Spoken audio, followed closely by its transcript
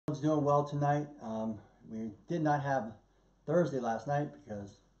doing well tonight. We did not have Thursday last night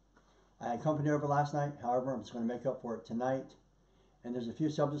because I had company over last night. However, I'm just going to make up for it tonight. And there's a few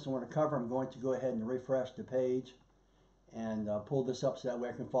subjects I want to cover. I'm going to go ahead and refresh the page and pull this up so that way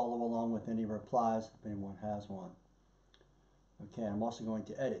I can follow along with any replies if anyone has one. Okay, I'm also going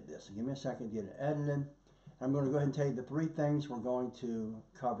to edit this. So give me a second to get it edited. I'm going to go ahead and tell you the 3 things we're going to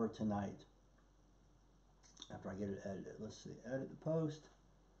cover tonight after I get it edited. Let's see, edit the post.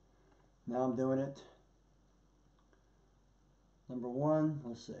 Now I'm doing it. Number 1,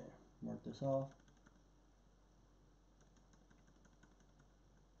 let's see, mark this off.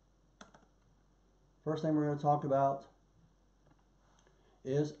 First thing we're going to talk about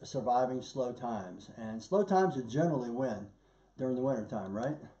is surviving slow times. And slow times are generally when? During the winter time,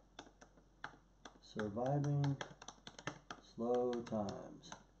 right? Surviving slow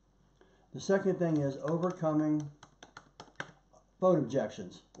times. The second thing is overcoming phone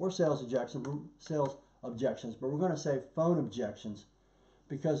objections or sales objections, but we're going to say phone objections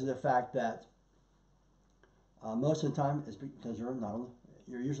because of the fact that most of the time is because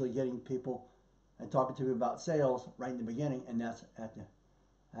you're usually getting people and talking to people about sales right in the beginning, and that's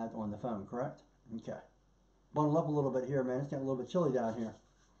on the phone, correct? Okay. Bundle up a little bit here, man. It's getting a little bit chilly down here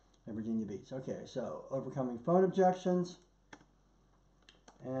in Virginia Beach. Okay, so overcoming phone objections.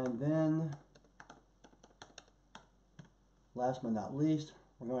 And then, last but not least,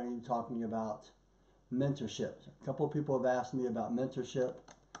 we're going to be talking about mentorship. A couple of people have asked me about mentorship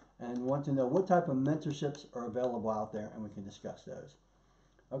and want to know what type of mentorships are available out there, and we can discuss those.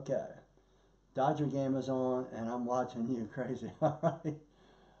 Okay. Dodger game is on, and I'm watching you. Crazy. All right.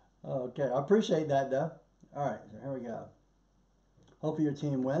 Okay, I appreciate that, though. All right, so here we go. Hopefully your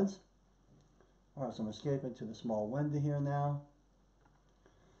team wins. All right, so I'm escaping to the small window here now.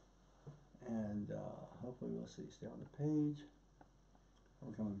 And hopefully we'll see. Stay on the page.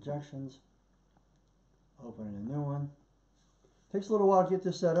 Overcome objections. Opening a new one. Takes a little while to get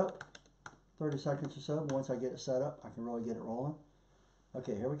this set up. 30 seconds or so, but once I get it set up, I can really get it rolling.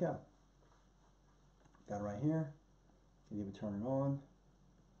 Okay, here we go. Got it right here. Can even turn it on.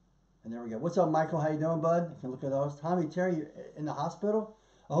 And there we go. What's up, Michael? How you doing, bud? You can look at those. Tommy, Terry, you're in the hospital?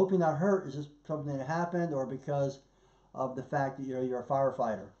 I hope you're not hurt. Is this something that happened or because of the fact that you're a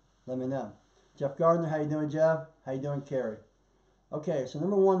firefighter? Let me know. Jeff Gardner, how you doing, Jeff? How you doing, Carrie? Okay, so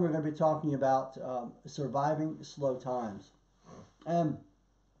number 1, we're going to be talking about surviving slow times. And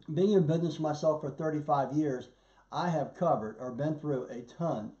being in business for myself for 35 years, I have covered or been through a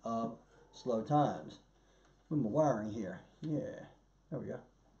ton of slow times. With my wiring here. Yeah, there we go.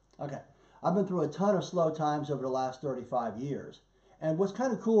 Okay, I've been through a ton of slow times over the last 35 years. And what's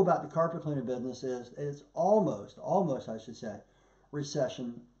kind of cool about the carpet cleaning business is it's almost I should say,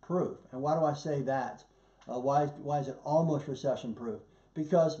 recession proof. And why do I say that? Why is it almost recession proof?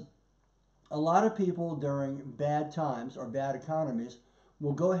 Because a lot of people during bad times or bad economies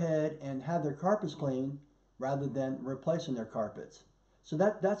will go ahead and have their carpets cleaned rather than replacing their carpets. So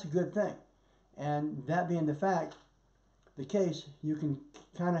that's a good thing. And that being the case, you can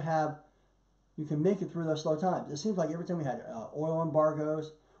kind of you can make it through those slow times. It seems like every time we had oil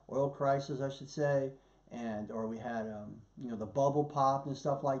embargoes, oil crisis, I should say, or we had the bubble pop and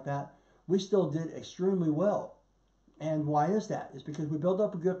stuff like that, we still did extremely well. And why is that? It's because we built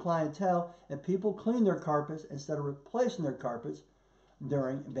up a good clientele and people clean their carpets instead of replacing their carpets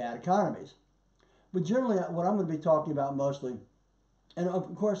during bad economies. But generally, what I'm going to be talking about mostly, and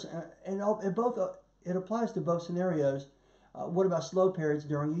of course, it applies to both scenarios. What about slow periods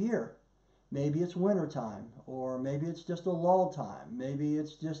during a year? Maybe it's winter time, or maybe it's just a lull time. Maybe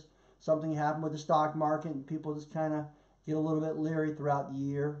it's just something happened with the stock market and people just kind of get a little bit leery throughout the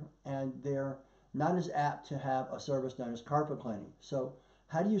year and they're not as apt to have a service known as carpet cleaning. So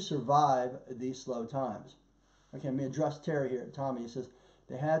how do you survive these slow times? Okay, let me address Terry here. Tommy, he says,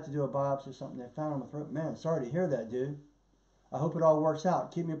 they had to do a biopsy or something. They found him with throat. Man, sorry to hear that, dude. I hope it all works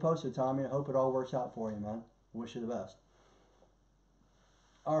out. Keep me posted, Tommy. I hope it all works out for you, man. Wish you the best.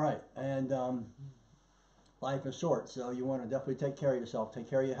 All right, and life is short, so you want to definitely take care of yourself. Take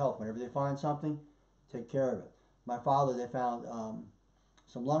care of your health. Whenever they find something, take care of it. My father, they found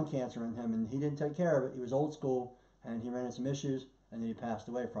some lung cancer in him, and he didn't take care of it. He was old school, and he ran into some issues, and then he passed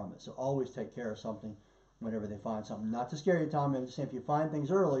away from it. So always take care of something whenever they find something. Not to scare you, Tommy. I'm just saying if you find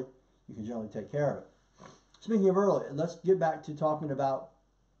things early, you can generally take care of it. Speaking of early, let's get back to talking about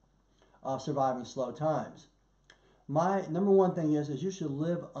surviving slow times. My number 1 thing is you should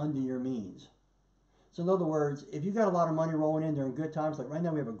live under your means. So in other words, if you got a lot of money rolling in during good times, like right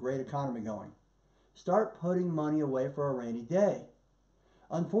now we have a great economy going, start putting money away for a rainy day.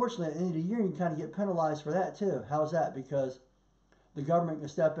 Unfortunately, at the end of the year, you kind of get penalized for that too. How's that? Because the government can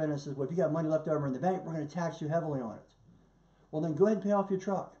step in and says, well, if you got money left over in the bank, we're going to tax you heavily on it. Well, then go ahead and pay off your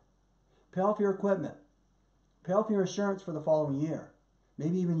truck. Pay off your equipment. Pay off your insurance for the following year.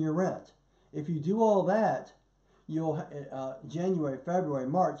 Maybe even your rent. If you do all that, you'll January, February,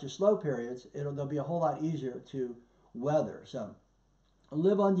 March, your slow periods, they'll be a whole lot easier to weather. So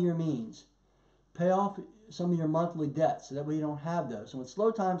live under your means. Pay off some of your monthly debts so that way you don't have those. So when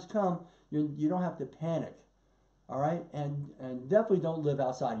slow times come, you don't have to panic. All right? And definitely don't live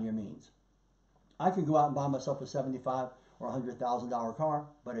outside of your means. I could go out and buy myself a $75,000 or $100,000 car,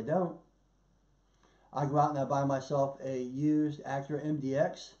 but I don't. I go out and I buy myself a used Acura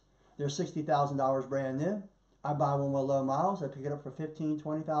MDX. They're $60,000 brand new. I buy one with low miles. I pick it up for $15,000,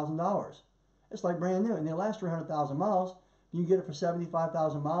 $20,000. It's like brand new, and they last 300,000 miles. You can get it for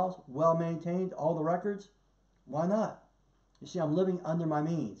 75,000 miles, well maintained, all the records. Why not? You see, I'm living under my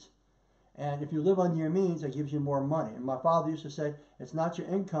means. And if you live under your means, it gives you more money. And my father used to say, it's not your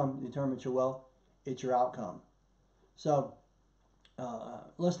income that determines your wealth, it's your outcome. So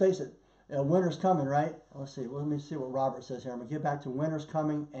let's face it, winter's coming, right? Let's see. Let me see what Robert says here. I'm going to get back to winter's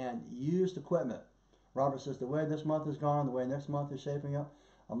coming and used equipment. Robert says, the way this month is gone, the way next month is shaping up,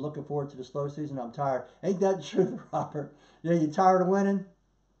 I'm looking forward to the slow season. I'm tired. Ain't that the truth, Robert? Yeah, you tired of winning?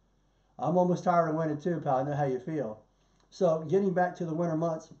 I'm almost tired of winning too, pal. I know how you feel. So getting back to the winter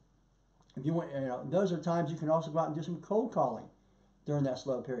months, if you want, those are times you can also go out and do some cold calling during that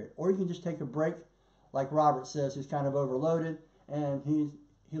slow period. Or you can just take a break, like Robert says, he's kind of overloaded, and he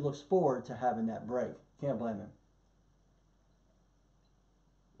looks forward to having that break. Can't blame him.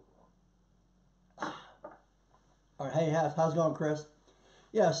 All right, hey, how's it going, Chris?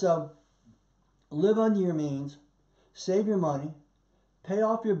 Yeah, so live under your means, save your money, pay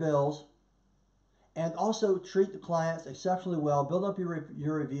off your bills, and also treat the clients exceptionally well. Build up your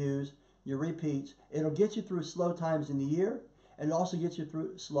reviews, your repeats. It'll get you through slow times in the year, and it also gets you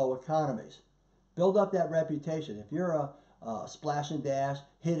through slow economies. Build up that reputation. If you're a splash and dash,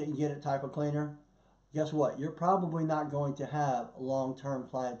 hit it and get it type of cleaner, guess what? You're probably not going to have long-term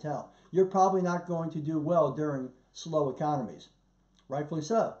clientele. You're probably not going to do well during slow economies. Rightfully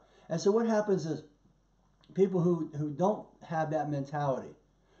so. And so what happens is people who don't have that mentality,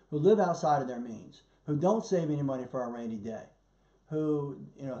 who live outside of their means, who don't save any money for a rainy day, who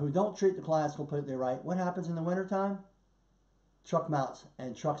don't treat the clients completely right, what happens in the wintertime? Truck mounts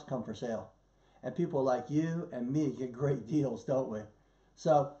and trucks come for sale. And people like you and me get great deals, don't we?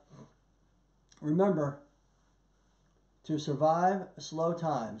 So remember, to survive slow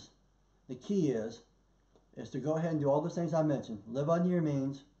times, the key is to go ahead and do all those things I mentioned. Live under your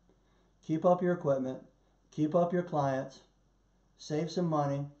means, keep up your equipment, keep up your clients, save some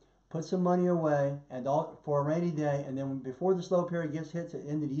money, put some money away and for a rainy day, and then before the slow period hits at the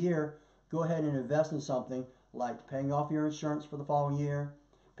end of the year, go ahead and invest in something like paying off your insurance for the following year,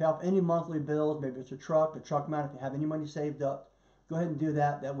 pay off any monthly bills, maybe it's a truck mount, if you have any money saved up, go ahead and do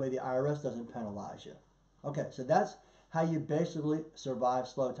that. That way the IRS doesn't penalize you. Okay, so that's how you basically survive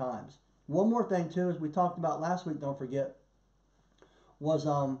slow times. One more thing too, as we talked about last week, don't forget, was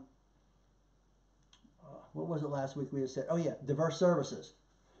what was it last week we had said? Oh yeah, diverse services.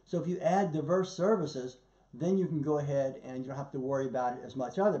 So if you add diverse services, then you can go ahead and you don't have to worry about it as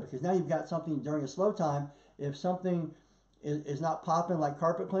much either, because now you've got something during a slow time. If something is not popping like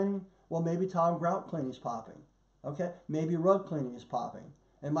carpet cleaning, well, maybe tile and grout cleaning is popping. Okay, maybe rug cleaning is popping.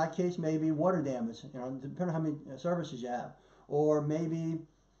 In my case, maybe water damage, depending on how many services you have. Or maybe,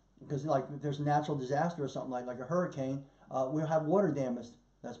 because like if there's a natural disaster or something like a hurricane, we'll have water damage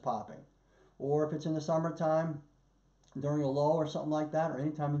that's popping. Or if it's in the summertime, during a lull or something like that, or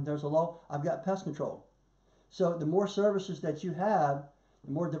anytime there's a lull, I've got pest control. So the more services that you have,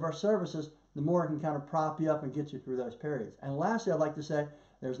 the more diverse services, the more it can kind of prop you up and get you through those periods. And lastly, I'd like to say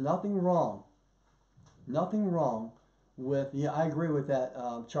there's nothing wrong with, yeah, I agree with that,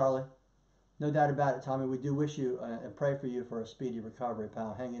 Charlie. No doubt about it, Tommy. We do wish you and pray for you for a speedy recovery,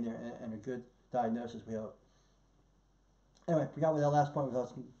 pal. Hang in there and a good diagnosis, we hope. Anyway, I forgot what that last point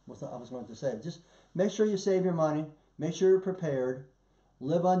was I was going to say. Just make sure you save your money. Make sure you're prepared.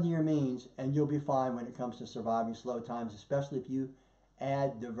 Live under your means, and you'll be fine when it comes to surviving slow times, especially if you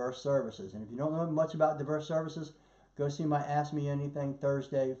add diverse services. And if you don't know much about diverse services, go see my Ask Me Anything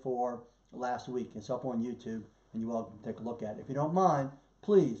Thursday for last week. It's up on YouTube, and you all can take a look at it. If you don't mind,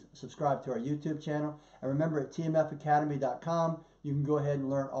 please subscribe to our YouTube channel. And remember, at tmfacademy.com, you can go ahead and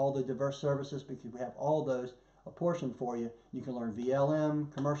learn all the diverse services, because we have all those apportioned for you. You can learn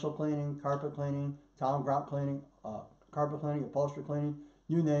VLM, commercial cleaning, carpet cleaning, tile and grout cleaning, carpet cleaning, upholstery cleaning,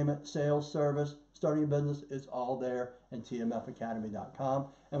 you name it, sales, service, starting a business, it's all there in tmfacademy.com.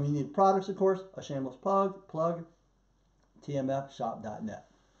 And when you need products, of course, a shameless plug, tmfshop.net.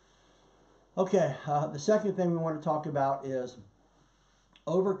 Okay, the second thing we want to talk about is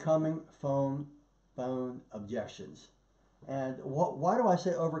overcoming phone objections. And why do I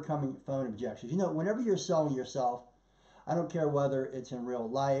say overcoming phone objections? You know, whenever you're selling yourself, I don't care whether it's in real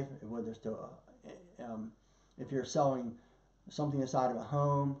life, whether it's to, if you're selling something inside of a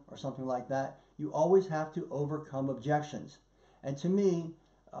home or something like that, you always have to overcome objections. And to me,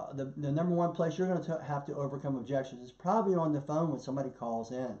 the number one place you're going to have to overcome objections is probably on the phone when somebody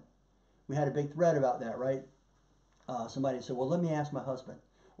calls in. We had a big thread about that, right? Somebody said, well, let me ask my husband,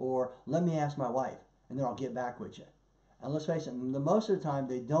 or let me ask my wife, and then I'll get back with you. And let's face it, most of the time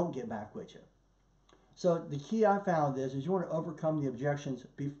they don't get back with you. So the key I found is you want to overcome the objections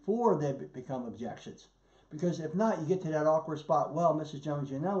before they become objections. Because if not, you get to that awkward spot. Well, Mrs.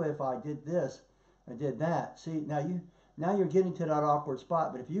 Jones, you know, if I did this, I did that. See, now you're getting to that awkward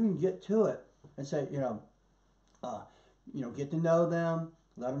spot. But if you can get to it and say, get to know them,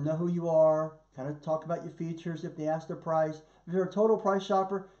 let them know who you are, kind of talk about your features. If they ask the price, if you're a total price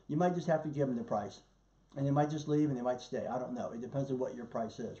shopper, you might just have to give them the price, and they might just leave and they might stay. I don't know. It depends on what your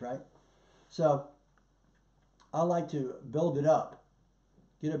price is, right? So I like to build it up,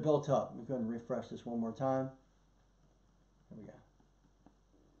 get it built up. Let me go ahead and refresh this one more time. There we go.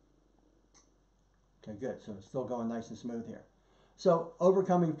 Okay, good. So it's still going nice and smooth here. So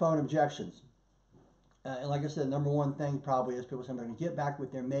overcoming phone objections. And like I said, number one thing probably is people say, I'm going to get back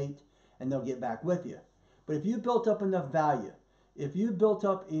with their mate, and they'll get back with you. But if you built up enough value, if you built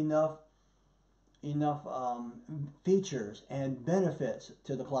up enough features and benefits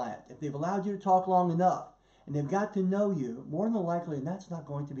to the client, if they've allowed you to talk long enough, and they've got to know you, more than likely, that's not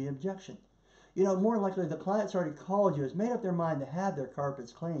going to be an objection. You know, more likely the client's already called you, has made up their mind to have their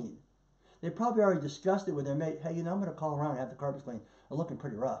carpets cleaned. They probably already discussed it with their mate. Hey, I'm going to call around and have the carpets cleaned. They're looking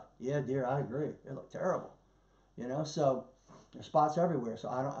pretty rough. Yeah, dear, I agree. They look terrible. So there's spots everywhere. So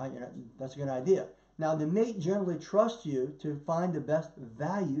that's a good idea. Now, the mate generally trusts you to find the best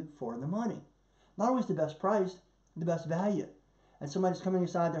value for the money. Not always the best price, the best value. And somebody's coming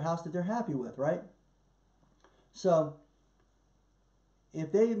inside their house that they're happy with, right? So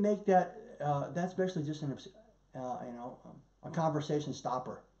if they make that, that's basically just a conversation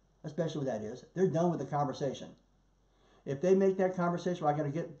stopper. That's basically what that is. They're done with the conversation. If they make that conversation, well, I got to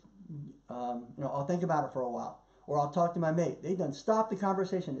get, I'll think about it for a while, or I'll talk to my mate. They done stop the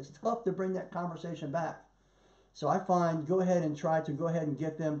conversation. It's tough to bring that conversation back. So I find go ahead and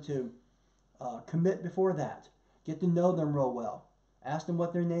get them to commit before that. Get to know them real well. Ask them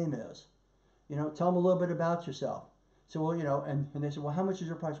what their name is. Tell them a little bit about yourself. So, and they say, well, how much is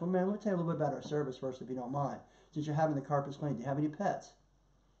your price? Well, man, let me tell you a little bit about our service first, if you don't mind. Since you're having the carpets cleaned, do you have any pets?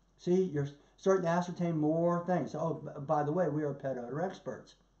 See, you're starting to ascertain more things. Oh, by the way, we are pet odor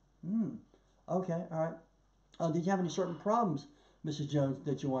experts. Okay, all right. Did you have any certain problems, Mrs. Jones,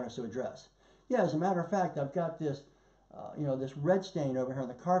 that you want us to address? Yeah, as a matter of fact, I've got this, this red stain over here on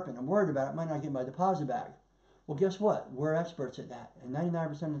the carpet. I'm worried about it. I might not get my deposit back. Well, guess what? We're experts at that. And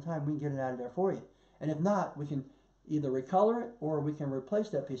 99% of the time, we can get it out of there for you. And if not, we can either recolor it or we can replace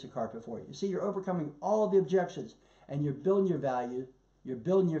that piece of carpet for you. You see, you're overcoming all of the objections, and you're building your value, you're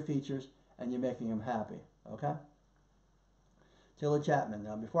building your features, and you're making them happy. Okay? Taylor Chapman.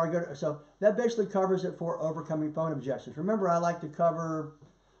 Now, before I go so that basically covers it for overcoming phone objections. Remember, I like to cover,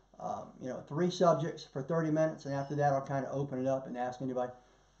 3 subjects for 30 minutes, and after that, I'll kind of open it up and ask anybody.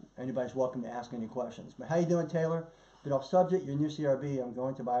 Anybody's welcome to ask any questions. But how you doing, Taylor? Bit off subject, your new CRB. I'm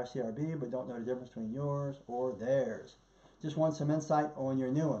going to buy a CRB, but don't know the difference between yours or theirs. Just want some insight on your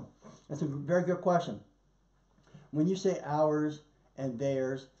new one. That's a very good question. When you say ours and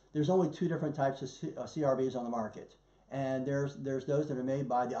theirs, there's only 2 different types of CRBs on the market. And there's those that are made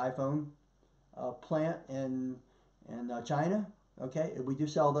by the iPhone plant in China. Okay, we do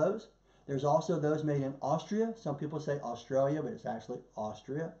sell those. There's also those made in Austria. Some people say Australia, but it's actually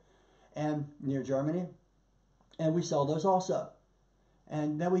Austria, and near Germany. And we sell those also.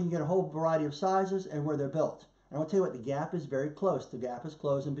 And then we can get a whole variety of sizes and where they're built. And I'll tell you what, the gap is very close. The gap is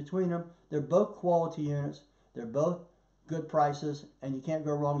closed in between them. They're both quality units. They're both good prices, and you can't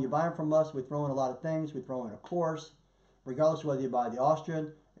go wrong. You buy them from us, we throw in a lot of things. We throw in a course. Regardless of whether you buy the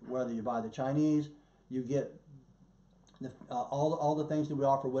Austrian, whether you buy the Chinese, you get all the things that we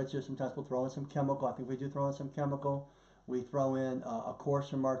offer with you. Sometimes we'll throw in some chemical. I think we do throw in some chemical. We throw in a course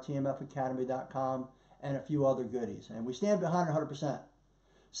from our tmfacademy.com and a few other goodies. And we stand behind 100%.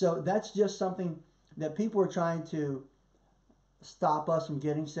 So that's just something that people are trying to stop us from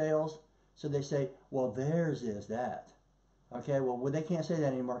getting sales. So they say, well, theirs is that. Okay, well, they can't say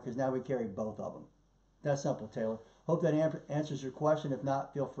that anymore because now we carry both of them. That's simple, Taylor. Hope that answers your question. If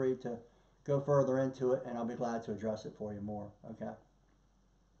not, feel free to go further into it, and I'll be glad to address it for you more. Okay.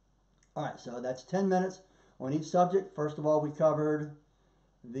 All right, so that's 10 minutes on each subject. First of all, we covered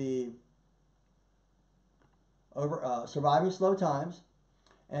the surviving slow times,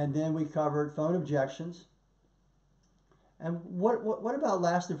 and then we covered phone objections. And what about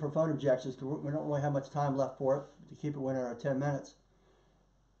lasting for phone objections? Because we don't really have much time left for it to keep it within our 10 minutes.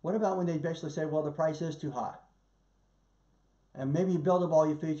 What about when they basically say, well, the price is too high? And maybe you build up all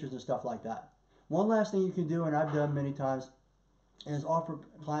your features and stuff like that. One last thing you can do, and I've done many times, is offer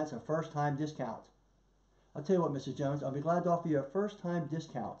clients a first-time discount. I'll tell you what, Mrs. Jones, I'll be glad to offer you a first-time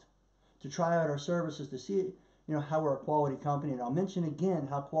discount to try out our services to see, how we're a quality company. And I'll mention again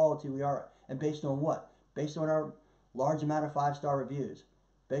how quality we are. And based on what? Based on our large amount of 5-star reviews.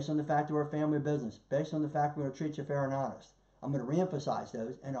 Based on the fact that we're a family business. Based on the fact we're going to treat you fair and honest. I'm going to reemphasize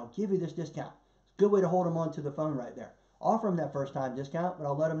those, and I'll give you this discount. It's a good way to hold them onto the phone right there. Offer them that first-time discount, but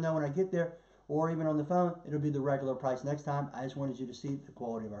I'll let them know when I get there, or even on the phone, it'll be the regular price next time. I just wanted you to see the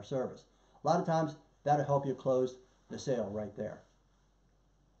quality of our service. A lot of times, that'll help you close the sale right there.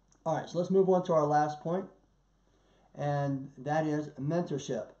 All right, so let's move on to our last point, and that is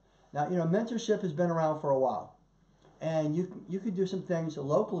mentorship. Now, mentorship has been around for a while, and you could do some things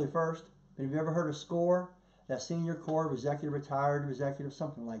locally first. But have you ever heard of SCORE? That Senior Corps of Executive Retired Executives,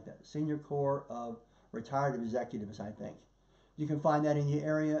 something like that. Senior Corps of Retired Executives, I think. You can find that in your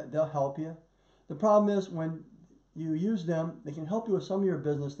area. They'll help you. The problem is when you use them, they can help you with some of your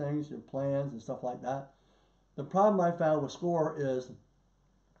business things, your plans and stuff like that. The problem I found with SCORE is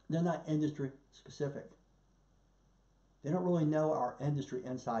they're not industry specific. They don't really know our industry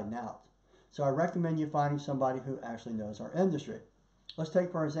inside and out. So I recommend you finding somebody who actually knows our industry. Let's take,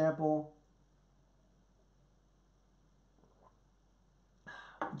 for example,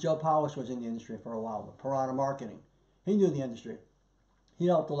 Joe Polish was in the industry for a while with Piranha Marketing. He knew the industry. He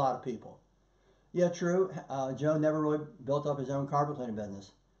helped a lot of people. Yeah, true. Joe never really built up his own carpet cleaning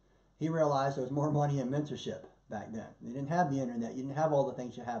business. He realized there was more money in mentorship back then. They didn't have the internet. You didn't have all the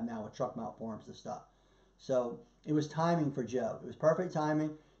things you have now with Truckmountforums and stuff. So it was timing for Joe. It was perfect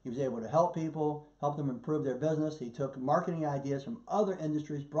timing. He was able to help people, help them improve their business. He took marketing ideas from other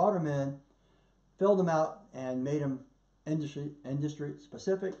industries, brought them in, filled them out, and made them industry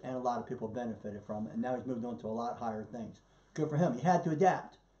specific, and a lot of people benefited from it. And now he's moved on to a lot higher things. Good for him. He had to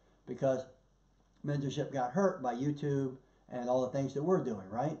adapt because mentorship got hurt by YouTube and all the things that we're doing,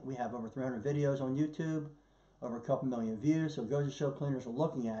 right? We have over 300 videos on YouTube, over a couple million views, so it goes to show cleaners are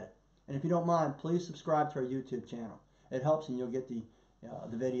looking at it. And if you don't mind, please subscribe to our YouTube channel. It helps, and you'll get the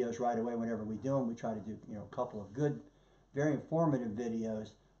videos right away whenever we do them. We try to do a couple of good, very informative videos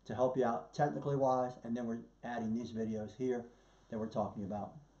to help you out technically wise, and then we're adding these videos here that we're talking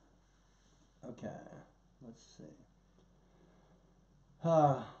about. Okay, let's see.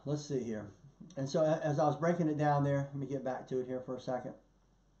 Let's see here. And so as I was breaking it down there, let me get back to it here for a second.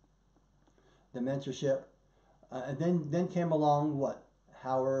 The mentorship. And then came along what?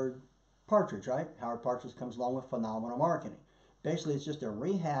 Howard Partridge, right? Howard Partridge comes along with phenomenal marketing. Basically, it's just a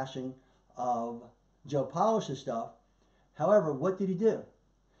rehashing of Joe Polish's stuff. However, what did he do?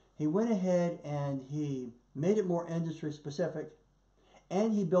 He went ahead and he made it more industry specific,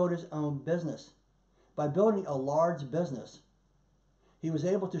 and he built his own business. By building a large business, he was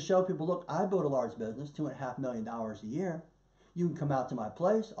able to show people, look, I built a large business, $2.5 million a year. You can come out to my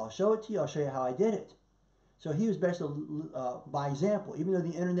place. I'll show it to you. I'll show you how I did it. So he was basically, by example, even though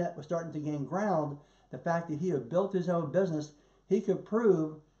the internet was starting to gain ground, the fact that he had built his own business, he could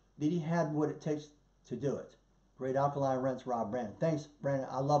prove that he had what it takes to do it. Great Alkaline Rents, Rob Brandon. Thanks, Brandon.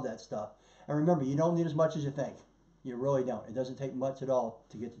 I love that stuff. And remember, you don't need as much as you think. You really don't. It doesn't take much at all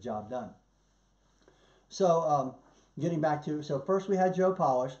to get the job done. So, getting back to, so first we had Joe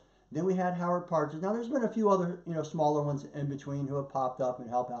Polish, then we had Howard Partridge. Now there's been a few other, smaller ones in between who have popped up and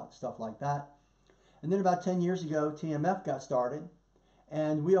helped out and stuff like that. And then about 10 years ago, TMF got started,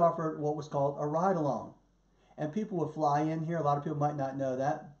 and we offered what was called a ride-along. And people would fly in here. A lot of people might not know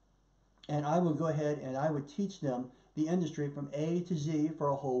that. And I would go ahead and I would teach them the industry from A to Z for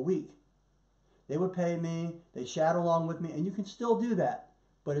a whole week. They would pay me, they shadow along with me, and you can still do that,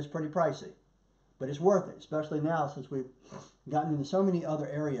 but it's pretty pricey. But it's worth it, especially now since we've gotten into so many other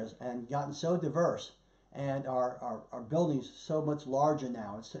areas and gotten so diverse, and our building's so much larger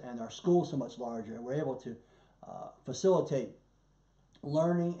now, and our school's so much larger, and we're able to facilitate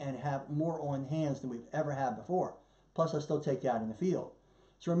learning and have more on hands than we've ever had before. Plus, I still take you out in the field.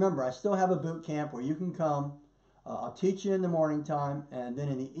 So remember, I still have a boot camp where you can come. I'll teach you in the morning time, and then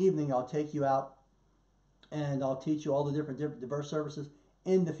in the evening I'll take you out and I'll teach you all the different diverse services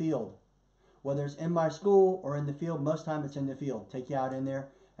in the field. Whether it's in my school or in the field, most time it's in the field. Take you out in there,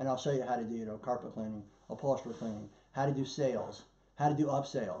 and I'll show you how to do, carpet cleaning, upholstery cleaning, how to do sales, how to do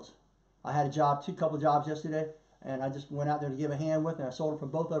upsales. I had a couple jobs yesterday, and I just went out there to give a hand with, and I sold them for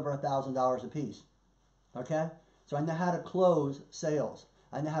both over $1,000 a piece. Okay? So I know how to close sales.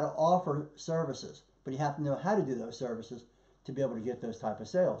 I know how to offer services, but you have to know how to do those services to be able to get those type of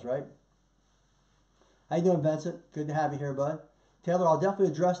sales, right? How you doing, Vincent? Good to have you here, bud. Taylor, I'll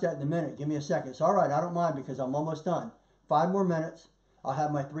definitely address that in a minute. Give me a second. It's all right. I don't mind because I'm almost done. 5 more minutes. I'll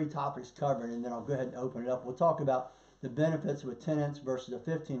have my 3 topics covered, and then I'll go ahead and open it up. We'll talk about the benefits of a 10-inch versus a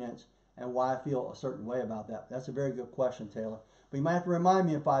 15-inch and why I feel a certain way about that. That's a very good question, Taylor. But you might have to remind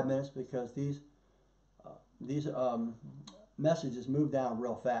me in 5 minutes because these messages move down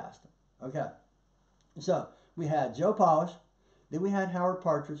real fast. Okay. So we had Joe Polish. Then we had Howard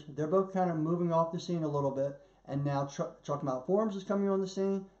Partridge. They're both kind of moving off the scene a little bit. And now Truckmountforums is coming on the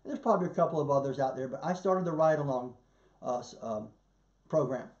scene. There's probably a couple of others out there. But I started the Ride Along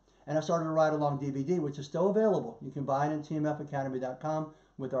program. And I started a Ride Along DVD, which is still available. You can buy it in tmfacademy.com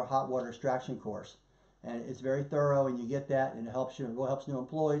with our hot water extraction course. And it's very thorough, and you get that, and it helps you. It really helps new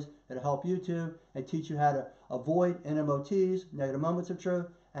employees. It'll help you too, and teach you how to avoid NMOTs, negative moments of truth,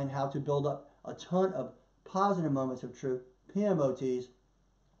 and how to build up a ton of positive moments of truth, PMOTs.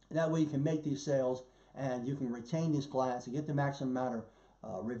 That way you can make these sales, and you can retain these clients and get the maximum amount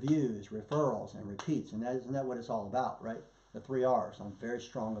of reviews, referrals, and repeats. And isn't that what it's all about, right? The 3 R's. I'm very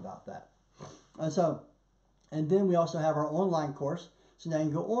strong about that. And then we also have our online course. So now you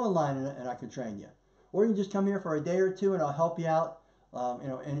can go online and I can train you. Or you can just come here for a day or 2 and I'll help you out,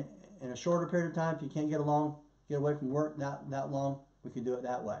 in a shorter period of time. If you can't get away from work that long, we can do it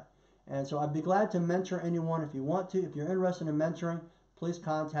that way. And so I'd be glad to mentor anyone if you want to. If you're interested in mentoring, please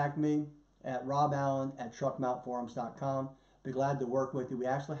contact me at roballen@truckmountforums.com. Be glad to work with you. We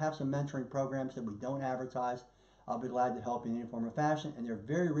actually have some mentoring programs that we don't advertise. I'll be glad to help you in any form or fashion, and they're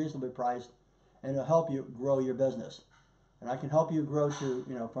very reasonably priced, and it'll help you grow your business. And I can help you grow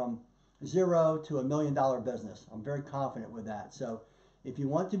to, from 0 to $1 million business. I'm very confident with that. So if you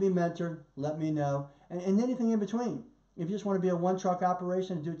want to be mentored, let me know. And anything in between. If you just want to be a 1-truck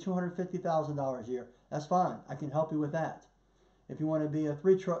operation and do $250,000 a year, that's fine. I can help you with that. If you want to be a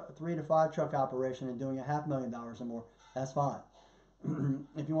 3 to 5 truck operation and doing $500,000 or more, that's fine.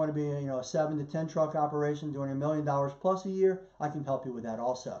 If you want to be a 7 to 10 truck operation doing $1 million plus a year, I can help you with that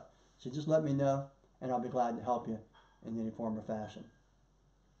also. So just let me know, and I'll be glad to help you in any form or fashion.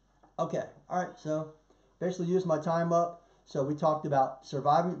 Okay, all right, so basically use my time up. So we talked about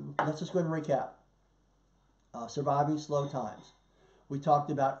surviving. Let's just go ahead and recap. Surviving slow times. We talked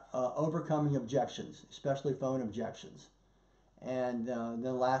about overcoming objections, especially phone objections. And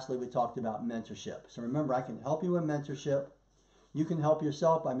then lastly, we talked about mentorship. So remember, I can help you with mentorship. You can help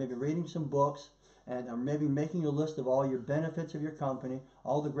yourself by maybe reading some books and maybe making a list of all your benefits of your company,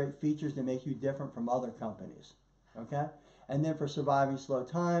 all the great features that make you different from other companies. Okay? And then for surviving slow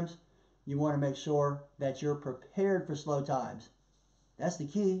times, you want to make sure that you're prepared for slow times. That's the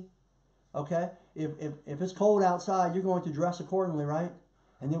key. Okay? If it's cold outside, you're going to dress accordingly, right?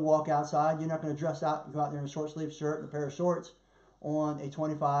 And then walk outside. You're not going to go out there in a short sleeve shirt and a pair of shorts on a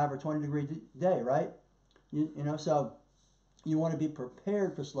 25 or 20 degree day, right? So you want to be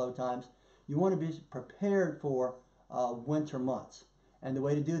prepared for slow times. You want to be prepared for winter months. And the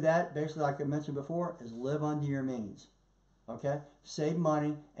way to do that, basically like I mentioned before, is live under your means. Okay? Save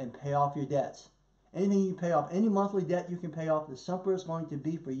money and pay off your debts. Anything you pay off, any monthly debt you can pay off, the simpler it's going to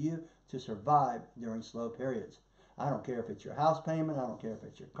be for you to survive during slow periods. I don't care if it's your house payment, I don't care if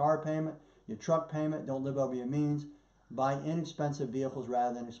it's your car payment, your truck payment. Don't live over your means. Buy inexpensive vehicles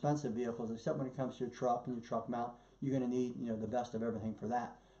rather than expensive vehicles, except when it comes to your truck and your truck mount. You're going to need the best of everything for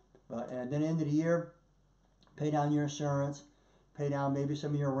that. And then end of the year, pay down your insurance, pay down maybe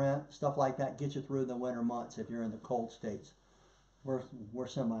some of your rent, stuff like that. Get you through the winter months if you're in the cold states. We're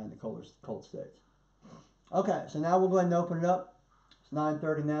semi in the cold states. Okay, so now we'll go ahead and open it up. It's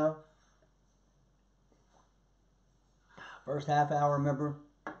 9:30 now. First half hour, remember,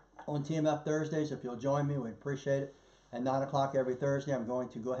 on TMF Thursdays. If you'll join me, we'd appreciate it. At 9 o'clock every Thursday, I'm going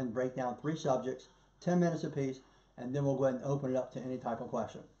to go ahead and break down 3 subjects, 10 minutes apiece, and then we'll go ahead and open it up to any type of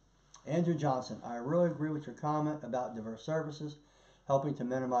question. Andrew Johnson, I really agree with your comment about diverse services, helping to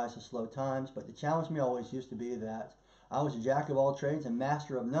minimize the slow times, but the challenge me always used to be that I was a jack of all trades and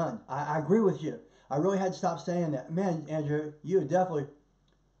master of none. I agree with you. I really had to stop saying that. Man, Andrew, you definitely,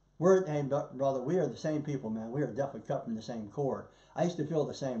 hey, brother, we are the same people, man. We are definitely cut from the same cord. I used to feel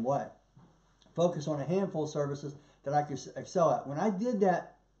the same way. Focus on a handful of services that I could excel at. When I did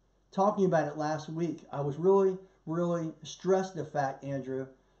that, talking about it last week, I was really stressed the fact, Andrew,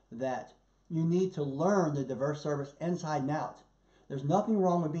 that you need to learn the diverse service inside and out. There's nothing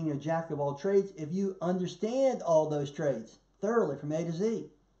wrong with being a jack of all trades if you understand all those trades thoroughly from A to Z.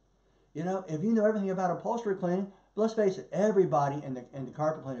 You know, if you know everything about upholstery cleaning, let's face it, everybody in the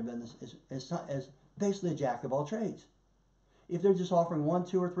carpet cleaning business is basically a jack of all trades. If they're just offering 1,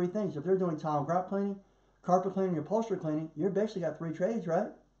 2, or 3 things, if they're doing tile and grout cleaning, carpet cleaning, upholstery cleaning, you're basically got 3 trades,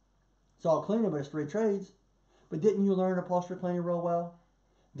 right? It's all cleaning, but it's 3 trades. But didn't you learn upholstery cleaning real well?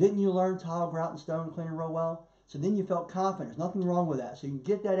 Didn't you learn tile, grout, and stone cleaning real well? So then you felt confident. There's nothing wrong with that. So you can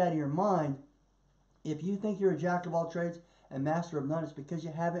get that out of your mind. If you think you're a jack of all trades and master of none, it's because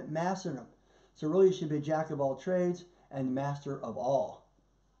you haven't mastered them. So really you should be a jack of all trades and master of all.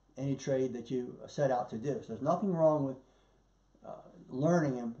 Any trade that you set out to do. So there's nothing wrong with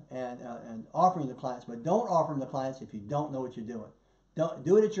learning them and offering the clients, but don't offer them to clients if you don't know what you're doing. Don't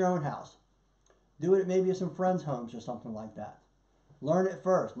do it at your own house. Do it maybe at some friends' homes or something like that. Learn it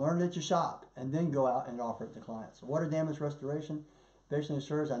first. Learn it at your shop, and then go out and offer it to clients. Water damage restoration, fixing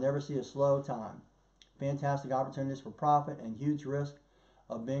ensures I never see a slow time. Fantastic opportunities for profit and huge risk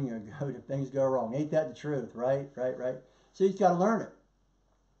of being a goat if things go wrong. Ain't that the truth? Right. So you just got to learn it.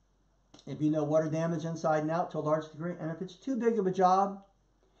 If you know water damage inside and out to a large degree, and if it's too big of a job,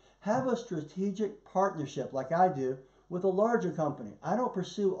 have a strategic partnership like I do with a larger company. I don't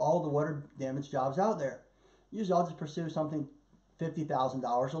pursue all the water damage jobs out there. Usually I'll just pursue something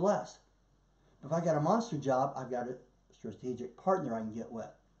 $50,000 or less. But if I got a monster job, I've got a strategic partner I can get with.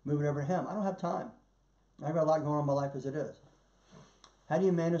 Move it over to him. I don't have time. I've got a lot going on in my life as it is. How do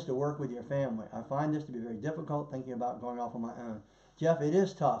you manage to work with your family? I find this to be very difficult, thinking about going off on my own. Jeff, it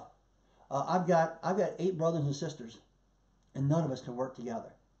is tough. I've got 8 brothers and sisters, and none of us can work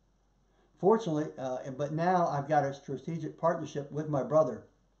together. Fortunately, but now I've got a strategic partnership with my brother,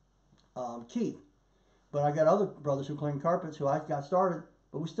 Keith. But I got other brothers who clean carpets who I got started,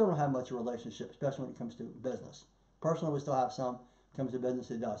 but we still don't have much of a relationship, especially when it comes to business. Personally, we still have some. When it comes to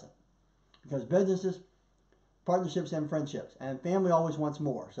business, it doesn't. Because businesses, partnerships, and friendships, and family always wants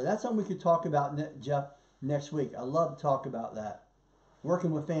more. So that's something we could talk about, Jeff, next week. I love to talk about that.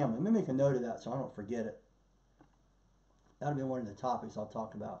 Working with family. Let me make a note of that so I don't forget it. That'll be one of the topics I'll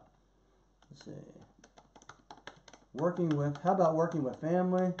talk about. Let's see. How about working with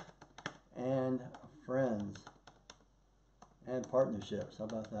family and friends and partnerships? How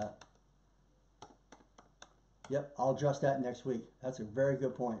about that? Yep, I'll address that next week. That's a very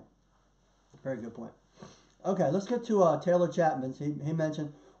good point. Very good point. Okay, let's get to Taylor Chapman's. He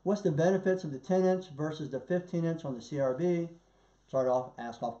mentioned, what's the benefits of the 10-inch versus the 15-inch on the CRB? Start off,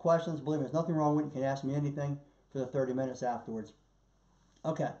 ask off questions. Believe me, there's nothing wrong with it. You can ask me anything for the 30 minutes afterwards.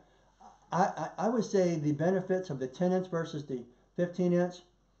 Okay, I would say the benefits of the 10-inch versus the 15-inch.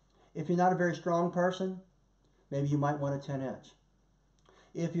 If you're not a very strong person, maybe you might want a 10-inch.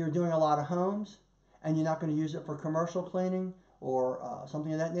 If you're doing a lot of homes and you're not going to use it for commercial cleaning or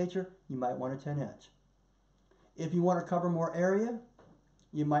something of that nature, you might want a 10-inch. If you want to cover more area,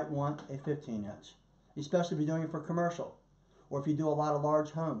 you might want a 15-inch, especially if you're doing it for commercial. Or if you do a lot of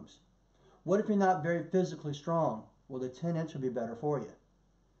large homes. What if you're not very physically strong? Well, the 10-inch will be better for you.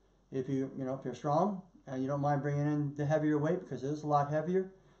 If you're strong and you don't mind bringing in the heavier weight because it is a lot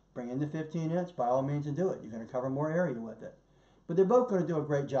heavier, bring in the 15-inch by all means and do it. You're going to cover more area with it. But they're both going to do a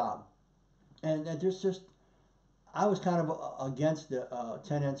great job. And I was kind of against the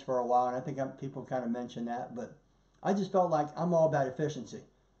 10-inch for a while, and I think people kind of mentioned that, but I just felt like I'm all about efficiency.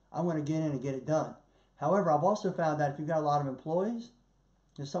 I want to get in and get it done. However, I've also found that if you've got a lot of employees,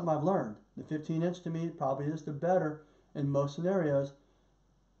 there's something I've learned. The 15-inch to me probably is the better in most scenarios.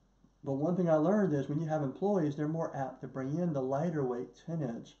 But one thing I learned is when you have employees, they're more apt to bring in the lighter weight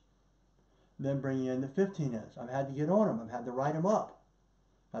 10-inch than bring in the 15-inch. I've had to get on them. I've had to write them up.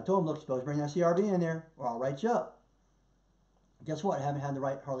 I told them, look, suppose bring that CRB in there or I'll write you up. Guess what? I haven't had to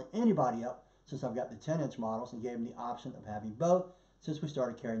write hardly anybody up since I've got the 10-inch models and gave them the option of having both since we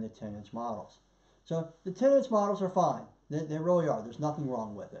started carrying the 10-inch models. So the 10-inch models are fine. They really are. There's nothing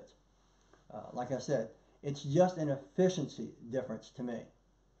wrong with it. Like I said, it's just an efficiency difference to me.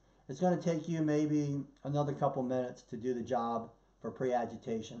 It's going to take you maybe another couple minutes to do the job for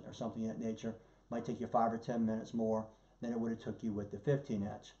pre-agitation or something of that nature. Might take you 5 or 10 minutes more than it would have took you with the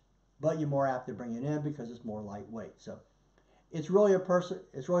 15-inch. But you're more apt to bring it in because it's more lightweight. So it's really a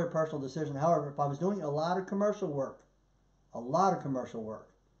personal decision. However, if I was doing a lot of commercial work,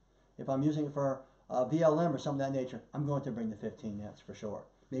 if I'm using it for VLM or something of that nature, I'm going to bring the 15-inch for sure.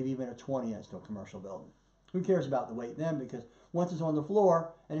 Maybe even a 20-inch to a commercial building. Who cares about the weight then? Because once it's on the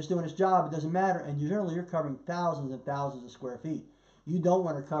floor and it's doing its job, it doesn't matter. And generally, you're covering thousands and thousands of square feet. You don't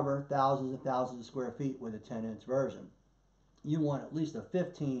want to cover thousands and thousands of square feet with a 10-inch version. You want at least a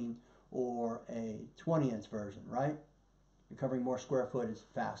 15 or a 20-inch version, right? You're covering more square footage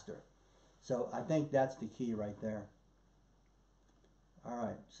faster. So I think that's the key right there. All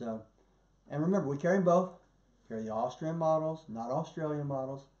right, so, and remember, we carry both. Carry the Austrian models, not Australian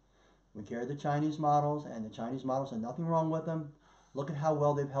models. We carry the Chinese models, and the Chinese models, and nothing wrong with them. Look at how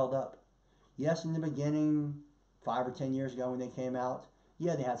well they've held up. Yes, in the beginning, 5 or 10 years ago when they came out,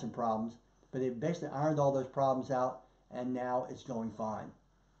 yeah, they had some problems, but they basically ironed all those problems out, and now it's going fine.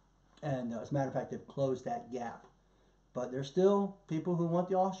 And as a matter of fact, they've closed that gap. But there's still people who want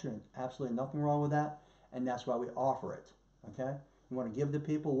the Austrian. Absolutely nothing wrong with that, and that's why we offer it. Okay? You want to give the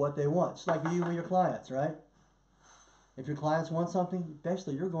people what they want. It's like you with your clients, right? If your clients want something,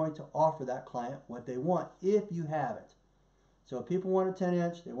 basically you're going to offer that client what they want if you have it. So if people want a 10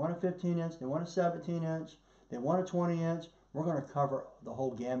 inch, they want a 15 inch, they want a 17 inch, they want a 20 inch, we're going to cover the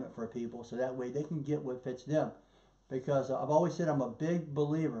whole gamut for people so that way they can get what fits them. Because I've always said I'm a big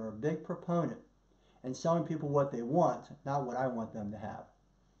believer, a big proponent in selling people what they want, not what I want them to have.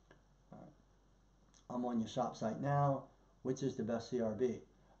 All right. I'm on your shop site now. Which is the best CRB?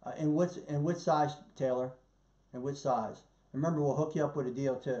 In which size, Taylor? In which size? Remember, we'll hook you up with a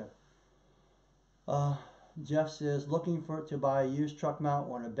deal too. Jeff says, looking to buy a used truck mount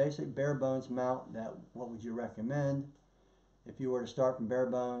on a basic bare bones mount. What would you recommend if you were to start from bare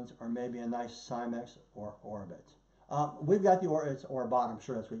bones, or maybe a nice Cymex or Orbit? We've got the Orbot. I'm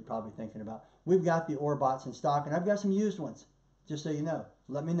sure that's what you're probably thinking about. We've got the Orbots in stock, and I've got some used ones. Just so you know,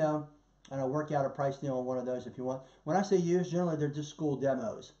 let me know, and I'll work out a price deal on one of those if you want. When I say used, generally they're just school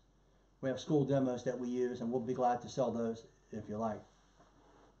demos. We have school demos that we use, and we'll be glad to sell those if you like.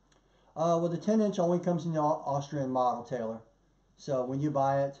 Well, the 10 inch only comes in the Austrian model, Taylor. So when you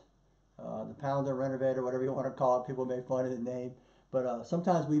buy it, the Pounder, Renovator, whatever you want to call it, people make fun of the name. But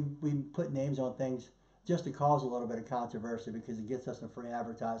sometimes we put names on things just to cause a little bit of controversy because it gets us some free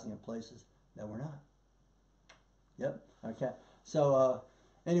advertising in places that we're not. Yep. Okay. So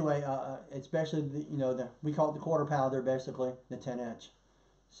anyway, it's basically we call it the quarter pounder, basically the 10 inch.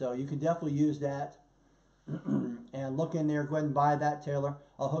 So you can definitely use that. And look in there, go ahead and buy that, Taylor.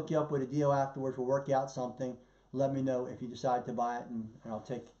 I'll hook you up with a deal afterwards. We'll work out something. Let me know if you decide to buy it, and I'll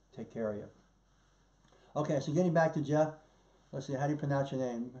take care of you. Okay, so getting back to Jeff. Let's see, how do you pronounce your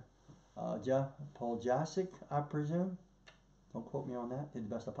name? Jeff Poljasic, I presume. Don't quote me on that. Did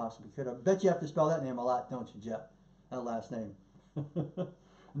the best I possibly could. I bet you have to spell that name a lot, don't you, Jeff? That last name.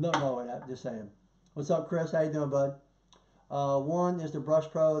 Nothing wrong with that, just saying. What's up, Chris? How you doing, bud? One is the Brush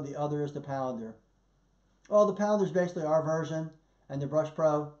Pro, the other is the Pounder. Oh, the Pounder is basically our version, and the Brush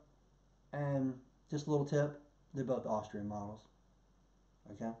Pro, and just a little tip, they're both Austrian models.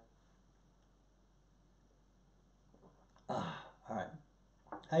 Okay? All right.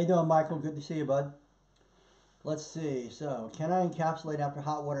 How you doing, Michael? Good to see you, bud. Let's see. So, can I encapsulate after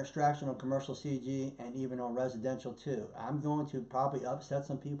hot water extraction on commercial CG and even on residential too? I'm going to probably upset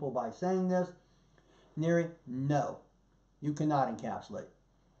some people by saying this. Neri, no. You cannot encapsulate.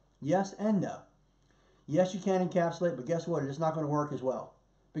 Yes and no. Yes, you can encapsulate, but guess what? It's not going to work as well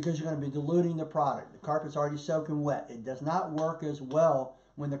because you're going to be diluting the product. The carpet's already soaking wet. It does not work as well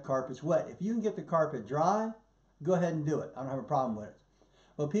when the carpet's wet. If you can get the carpet dry, go ahead and do it. I don't have a problem with it.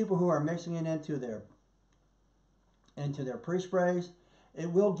 But people who are mixing it into their pre-sprays, it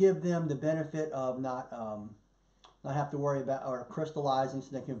will give them the benefit of not have to worry about or crystallizing, so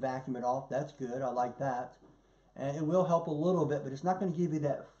they can vacuum it off. That's good. I like that. And it will help a little bit, but it's not going to give you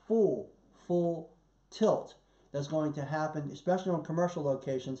that full tilt that's going to happen, especially on commercial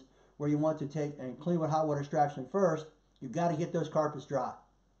locations where you want to take and clean with hot water extraction first. You've got to get those carpets dry.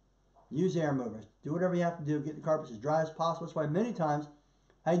 Use air movers. Do whatever you have to do. Get the carpets as dry as possible. That's why many times,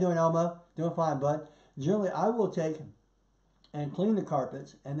 how you doing, Elmo? Doing fine, bud. Generally, I will take and clean the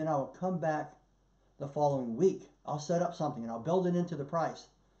carpets, and then I will come back the following week. I'll set up something, and I'll build it into the price.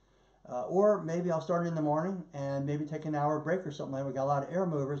 Or maybe I'll start in the morning and maybe take an hour break or something like that. We got a lot of air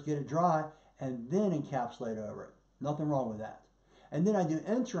movers, get it dry, and then encapsulate over it. Nothing wrong with that. And then I do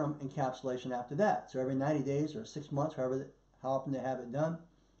interim encapsulation after that. So every 90 days or 6 months, how often they have it done,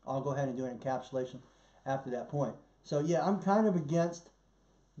 I'll go ahead and do an encapsulation after that point. So yeah, I'm kind of against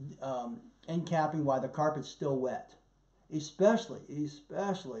encapping while the carpet's still wet. Especially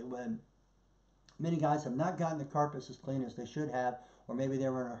when many guys have not gotten the carpets as clean as they should have, or maybe they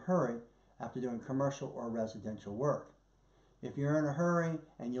were in a hurry after doing commercial or residential work. If you're in a hurry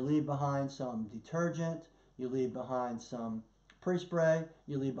and you leave behind some detergent, you leave behind some pre-spray,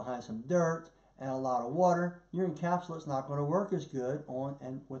 you leave behind some dirt and a lot of water, your encapsulate's not going to work as good on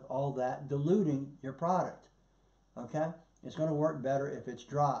and with all that diluting your product. Okay? It's going to work better if it's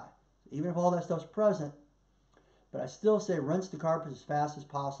dry. Even if all that stuff's present, but I still say rinse the carpets as fast as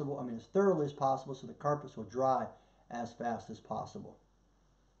possible, as thoroughly as possible, so the carpets will dry as fast as possible.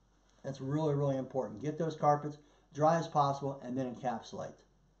 That's really, really important. Get those carpets dry as possible and then encapsulate.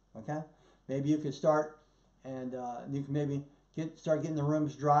 Okay? Maybe you could start and you can maybe start getting the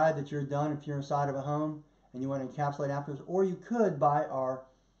rooms dry that you're done if you're inside of a home and you want to encapsulate afterwards. Or you could buy our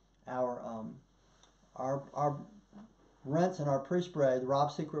rinse and our pre-spray, the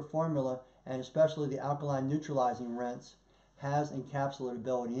Rob's Secret formula, and especially the alkaline neutralizing rinse has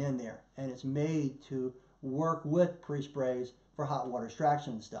encapsulatability in there. And it's made to work with pre-sprays for hot water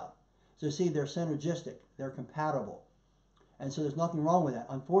extraction and stuff. So see, they're synergistic, they're compatible. And so there's nothing wrong with that.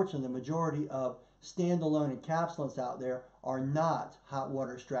 Unfortunately, the majority of standalone encapsulants out there are not hot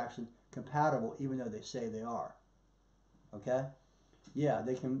water extraction compatible, even though they say they are. Okay? Yeah,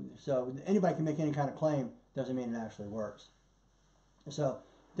 they can, so anybody can make any kind of claim, doesn't mean it actually works. So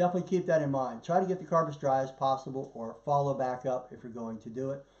definitely keep that in mind. Try to get the carpets dry as possible, or follow back up if you're going to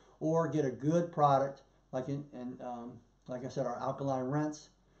do it, or get a good product like like I said, our alkaline rinse.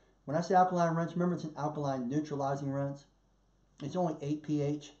 When I say alkaline rinse, remember it's an alkaline neutralizing rinse. It's only 8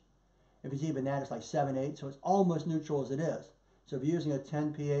 pH. If it's even that, it's like 7/8, so it's almost neutral as it is. So if you're using a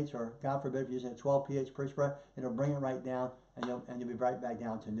 10 pH, or God forbid if you're using a 12 pH pre-spray, it'll bring it right down, and you'll be right back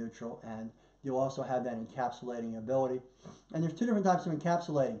down to neutral, and you'll also have that encapsulating ability. And there's two different types of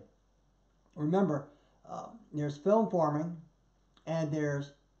encapsulating. Remember, there's film forming and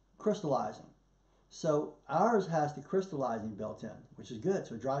there's crystallizing. So ours has the crystallizing built in, which is good.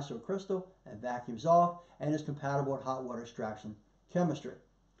 So it dries to a crystal and vacuums off, and is compatible with hot water extraction chemistry.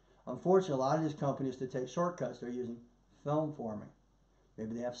 Unfortunately, a lot of these companies, to take shortcuts, they're using film forming.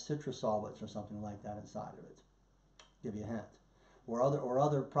 Maybe they have citrus solvents or something like that inside of it. Give you a hint. Or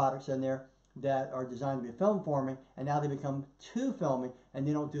other products in there that are designed to be film forming, and now they become too filmy and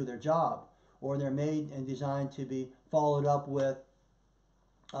they don't do their job. Or they're made and designed to be followed up with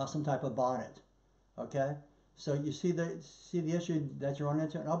some type of bonnet. Okay, so you see the issue that you're running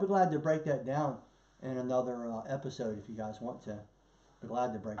into, and I'll be glad to break that down in another episode if you guys want to. Be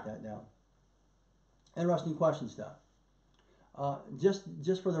glad to break that down. Interesting questions though.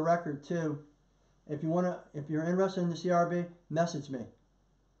 Just for the record too, if you're interested in the CRB, message me.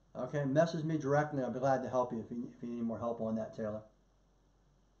 Okay, message me directly. I'll be glad to help you if you need more help on that, Taylor.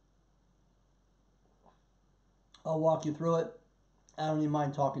 I'll walk you through it. I don't even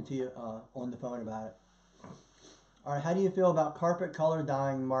mind talking to you on the phone about it. All right, how do you feel about carpet color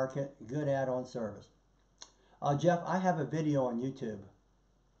dyeing market? Good add-on service. Jeff, I have a video on YouTube,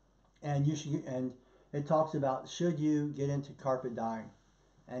 and it talks about should you get into carpet dyeing,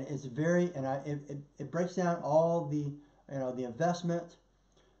 and it's it breaks down all the the investment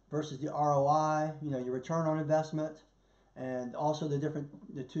versus the ROI, your return on investment, and also the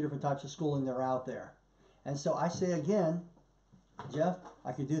two different types of schooling that are out there. And so I say again, Jeff,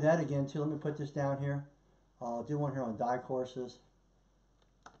 I could do that again too. Let me put this down here. I'll do one here on dye courses.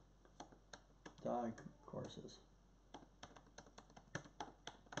 Dye courses.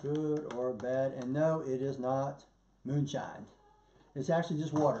 Good or bad? And no, it is not moonshine. It's actually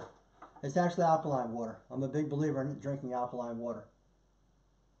just water. It's actually alkaline water. I'm a big believer in drinking alkaline water.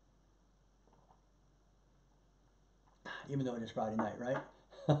 Even though it is Friday night, right?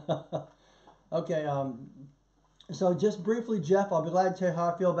 Okay, so just briefly, Jeff, I'll be glad to tell you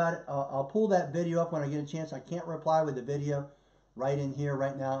how I feel about it. I'll pull that video up when I get a chance. I can't reply with the video right in here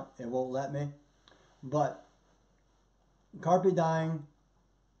right now. It won't let me. But carpet dyeing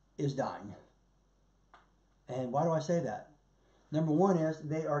is dying. And why do I say that? Number one is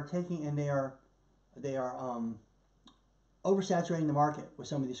they are taking and they are oversaturating the market with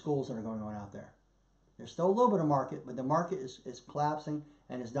some of these schools that are going on out there. There's still a little bit of market, but the market is collapsing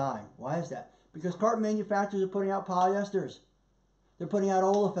and is dying. Why is that? Because carpet manufacturers are putting out polyesters. They're putting out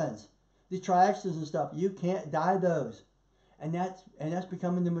olefins. These triextras and stuff. You can't dye those. And that's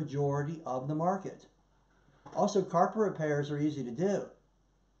becoming the majority of the market. Also, carpet repairs are easy to do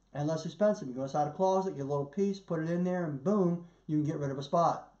and less expensive. You go inside a closet, get a little piece, put it in there, and boom, you can get rid of a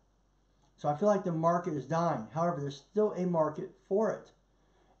spot. So I feel like the market is dying. However, there's still a market for it.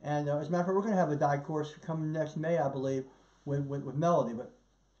 And as a matter of fact, we're going to have a dye course coming next May, I believe, with Melody. But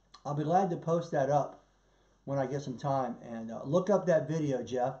I'll be glad to post that up when I get some time. And look up that video,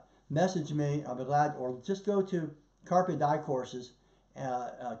 Jeff. Message me. I'll be glad. Or just go to Carpet Dye Courses,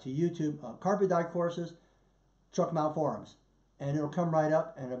 to YouTube. Carpet Dye Courses, Truckmountforums. And it'll come right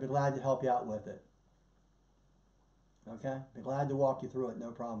up, and I'll be glad to help you out with it. Okay? Be glad to walk you through it.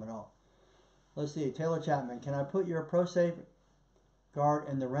 No problem at all. Let's see. Taylor Chapman. Can I put your ProSafe guard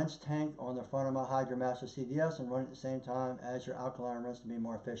in the rinse tank on the front of my HydroMaster CDS and run it at the same time as your alkaline rinse to be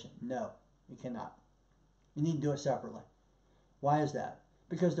more efficient? No, you cannot. You need to do it separately. Why is that?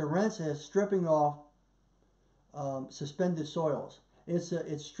 Because the rinse is stripping off suspended soils.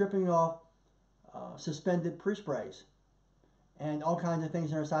 It's stripping off suspended pre-sprays and all kinds of things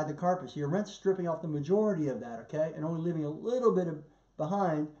that are inside the carpet. So your rinse is stripping off the majority of that, okay, and only leaving a little bit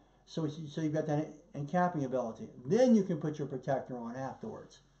behind, so you've got that encapping ability. Then you can put your protector on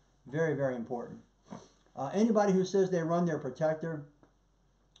afterwards. Very, very important. Anybody who says they run their protector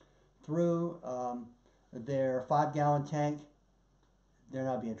through their 5-gallon tank, they're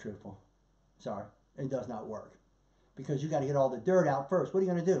not being truthful. Sorry, it does not work, because you got to get all the dirt out first. What are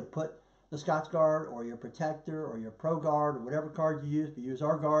you going to do? Put the Scotch Guard or your protector or your Pro Guard or whatever card you use. If you use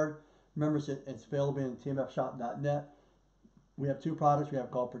our guard, remember it's available in tmfshop.net. We have 2 products. We have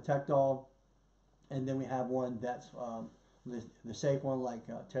called Protect All, and then we have one that's the safe one, like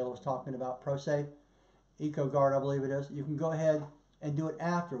Taylor was talking about, Pro Safe Eco Guard, I believe it is. You can go ahead and do it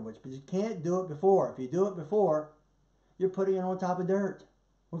afterwards, but you can't do it before. If you do it before, you're putting it on top of dirt.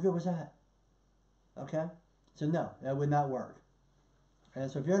 What good was that? Okay, so no, that would not work. And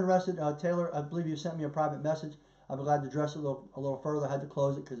so if you're interested, Taylor, I believe you sent me a private message. I'd be glad to address it a little further. I had to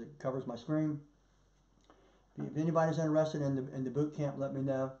close it because it covers my screen. If anybody's interested in the boot camp, let me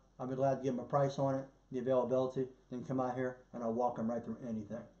know. I'll be glad to give them a price on it, the availability. Then come out here and I'll walk them right through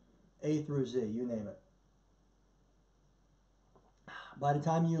anything, A through Z, you name it. By the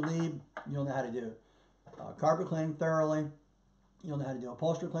time you leave, you'll know how to do carpet cleaning thoroughly. You'll know how to do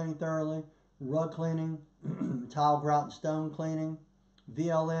upholstery cleaning thoroughly, rug cleaning, tile, grout, and stone cleaning,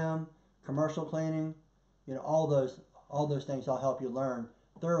 VLM, commercial cleaning. You know, all those things I'll help you learn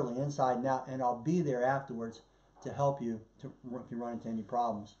thoroughly inside and out, and I'll be there afterwards to help you if you run into any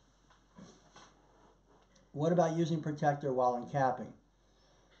problems. What about using protector while encapping?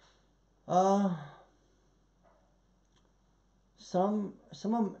 Some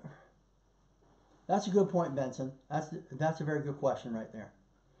of them, that's a good point, Benson. That's a very good question right there.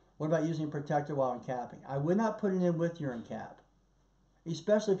 What about using protector while encapping? I would not put it in with your encap,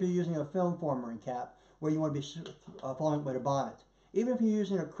 especially if you're using a film former encap where you want to be following with a bonnet. Even if you're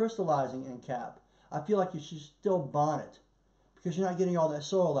using a crystallizing encap, I feel like you should still bonnet, because you're not getting all that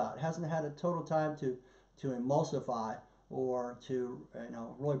soil out. It hasn't had a total time to emulsify or to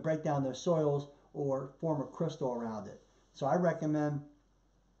really break down those soils or form a crystal around it. So I recommend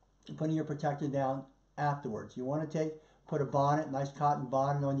putting your protector down afterwards. You want to put a bonnet, nice cotton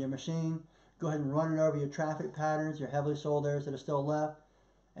bonnet on your machine. Go ahead and run it over your traffic patterns, your heavily soiled areas that are still left,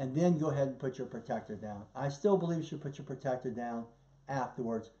 and then go ahead and put your protector down. I still believe you should put your protector down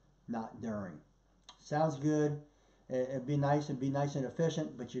afterwards, not during. Sounds good. It'd be nice and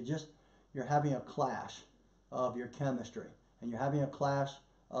efficient, but you're having a clash of your chemistry, and you're having a clash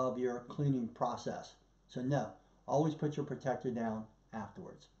of your cleaning process. So no, always put your protector down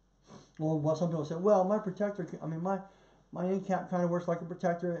afterwards. Well, some people say, well, my protector, my end cap kind of works like a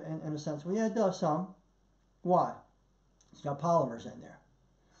protector in a sense. Well, yeah, it does some. Why? It's got polymers in there.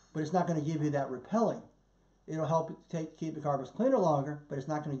 But it's not going to give you that repelling. It'll help keep the carpets cleaner longer, but it's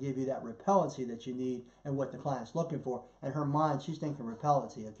not going to give you that repellency that you need and what the client's looking for. In her mind, she's thinking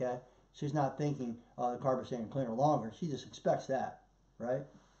repellency, okay? She's not thinking the carpet's staying cleaner longer. She just expects that, right?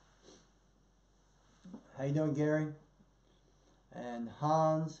 How you doing, Gary? And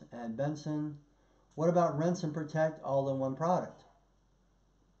Hans and Benson. What about rinse and protect all in one product?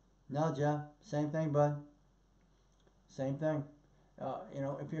 No, Jeff. Same thing, bud. Same thing.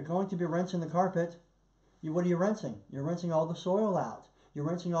 If you're going to be rinsing the carpet, what are you rinsing? You're rinsing all the soil out. You're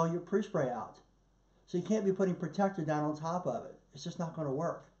rinsing all your pre-spray out. So you can't be putting protector down on top of it. It's just not going to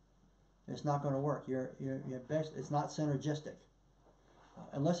work. It's not going to work. It's not synergistic.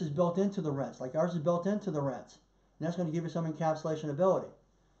 Unless it's built into the rinse. Like ours is built into the rinse. And that's going to give you some encapsulation ability.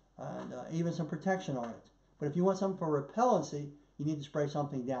 And even some protection on it. But if you want something for repellency, you need to spray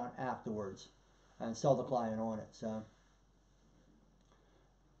something down afterwards and sell the client on it. So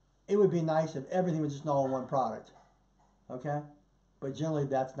it would be nice if everything was just all in one product, okay? But generally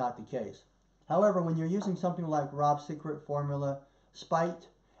that's not the case. However, when you're using something like Rob's Secret Formula Spite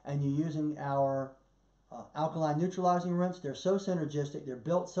and you're using our alkaline neutralizing rinse, they're so synergistic, they're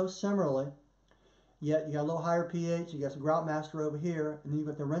built so similarly, yet you got a little higher pH, you got some grout master over here, and then you've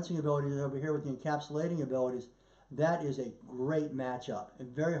got the rinsing abilities over here with the encapsulating abilities. That is a great matchup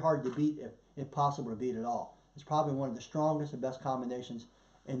and very hard to beat, if possible to beat at all. It's probably one of the strongest and best combinations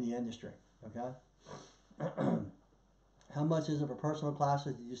in the industry, okay? How much is it for personal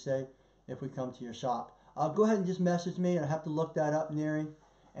classes, did you say, if we come to your shop? Go ahead and just message me, and I have to look that up, Neri.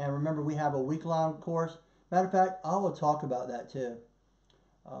 And remember, we have a week-long course. Matter of fact, I will talk about that too.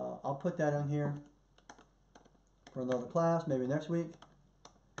 I'll put that in here for another class, maybe next week.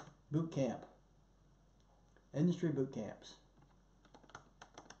 Boot camp. Industry boot camps.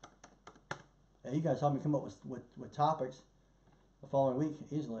 And you guys help me come up with topics the following week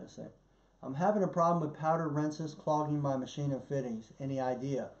easily, I say. I'm having a problem with powder rinses clogging my machine and fittings. Any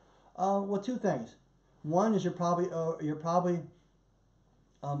idea? Well, two things. One is you're probably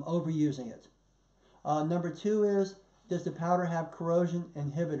overusing it. Number two is, does the powder have corrosion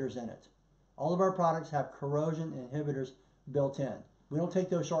inhibitors in it? All of our products have corrosion inhibitors built in. We don't take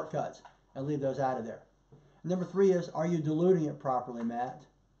those shortcuts and leave those out of there. Number three is, are you diluting it properly, Matt?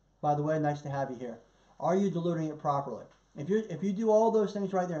 By the way, nice to have you here. Are you diluting it properly? If you do all those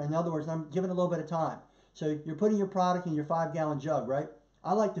things right there, in other words, I'm giving a little bit of time. So you're putting your product in your 5-gallon jug, right?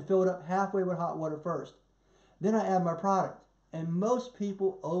 I like to fill it up halfway with hot water first. Then I add my product. And most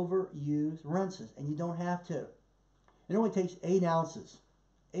people overuse rinses, and you don't have to. It only takes 8 ounces.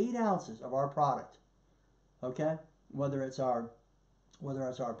 8 ounces of our product. Okay? Whether it's our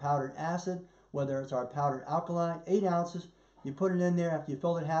powdered acid, whether it's our powdered alkaline, 8 ounces. You put it in there after you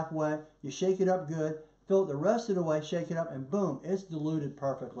fill it halfway. You shake it up good. Fill it the rest of the way, shake it up, and boom, it's diluted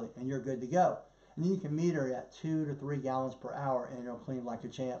perfectly, and you're good to go. And then you can meter it at 2 to 3 gallons per hour, and it'll clean like a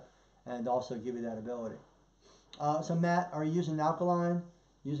champ, and also give you that ability. So Matt, are you using alkaline,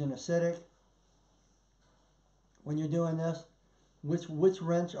 using acidic? When you're doing this, which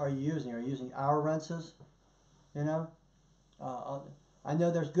rinse are you using? Are you using our rinses? You know, I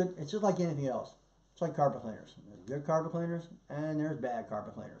know there's good. It's just like anything else. It's like carpet cleaners. There's good carpet cleaners and there's bad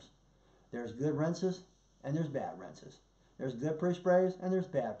carpet cleaners. There's good rinses and there's bad rinses. There's good pre-sprays and there's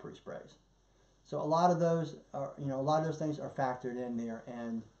bad pre-sprays. So a lot of those are, a lot of those things are factored in there,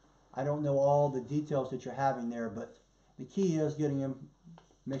 and I don't know all the details that you're having there, but the key is getting them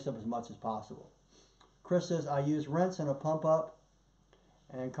mixed up as much as possible. Chris says, I use rinse and a pump up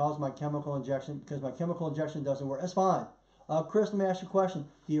and cause my chemical injection because my chemical injection doesn't work. That's fine. Chris, let me ask you a question.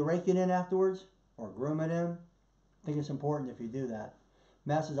 Do you rake it in afterwards or groom it in? I think it's important if you do that.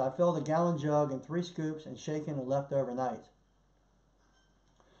 Matt says, I filled a gallon jug in 3 scoops and shaken and left overnight.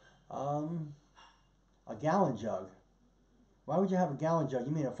 A gallon jug. Why would you have a gallon jug?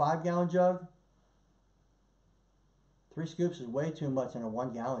 You mean a 5-gallon jug? 3 scoops is way too much in a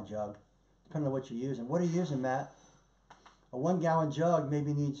 1-gallon jug, depending on what you're using. What are you using, Matt? A 1-gallon jug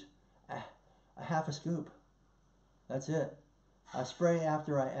maybe needs a half a scoop. That's it. I spray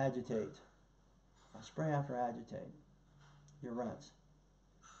after I agitate. I spray after I agitate. Your rinse.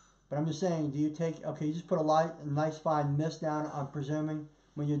 But I'm just saying, do you take, okay, you just put a nice fine mist down, I'm presuming,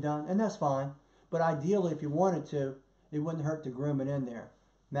 when you're done, and that's fine. But ideally, if you wanted to, it wouldn't hurt to groom it in there.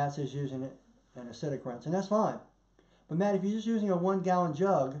 Matt says using it an acidic rinse, and that's fine. But Matt, if you're just using a 1-gallon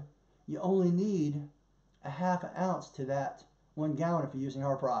jug, you only need a half an ounce to that 1 gallon if you're using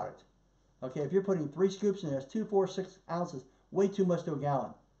our product. Okay, if you're putting 3 scoops in there, it's 2, 4, 6 ounces, way too much to a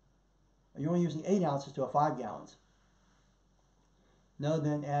gallon. You're only using 8 ounces to a 5 gallons. No,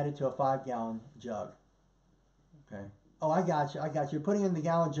 then add it to a 5-gallon jug. Okay. Oh, I got you. You're putting in the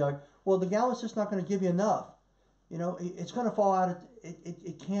gallon jug. Well, the gallon's just not going to give you enough. It's going to fall out.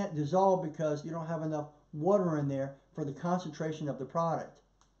 It can't dissolve because you don't have enough water in there for the concentration of the product.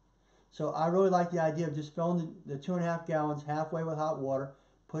 So I really like the idea of just filling the 2.5 gallons halfway with hot water.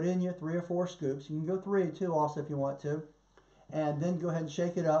 Put in your 3 or 4 scoops. You can go 3 too also if you want to. And then go ahead and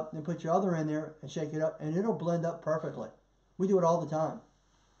shake it up. Then put your other in there and shake it up. And it'll blend up perfectly. We do it all the time.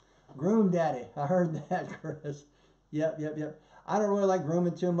 Groom daddy. I heard that, Chris. Yep. I don't really like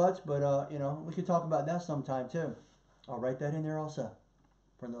grooming too much, but we could talk about that sometime too. I'll write that in there also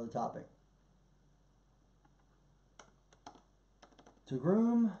for another topic. To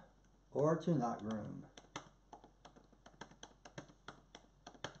groom or to not groom?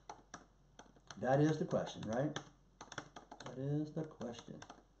 That is the question, right? That is the question.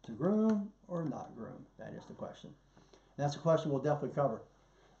 To groom or not groom? That is the question. And that's a question we'll definitely cover.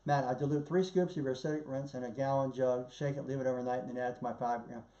 Matt, I dilute 3 scoops of your acidic rinse in a gallon jug, shake it, leave it overnight, and then add it to my 5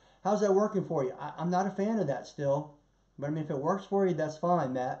 gram. How's that working for you? I'm not a fan of that still. But I mean, if it works for you, that's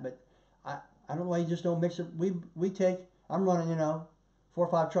fine, Matt. But I don't know why you just don't mix it. I'm running, 4 or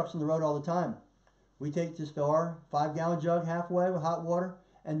 5 trucks on the road all the time. We just fill our 5-gallon jug halfway with hot water,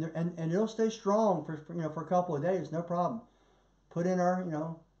 and it'll stay strong for a couple of days, no problem. Put in our,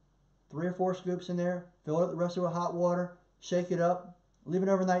 3 or 4 scoops in there, fill it up the rest of it with hot water, shake it up, leave it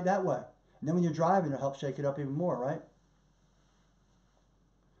overnight that way. And then when you're driving, it'll help shake it up even more, right?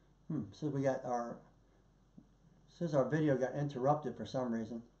 Says our video got interrupted for some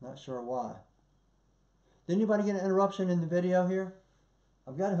reason. Not sure why. Did anybody get an interruption in the video here?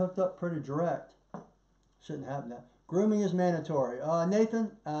 I've got it hooked up pretty direct. Shouldn't happen that. Grooming is mandatory.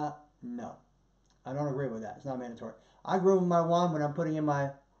 Nathan? No. I don't agree with that. It's not mandatory. I groom my wand when I'm putting in my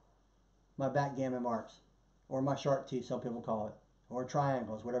backgammon marks. Or my shark teeth, some people call it. Or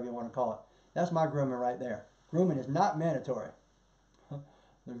triangles, whatever you want to call it. That's my grooming right there. Grooming is not mandatory.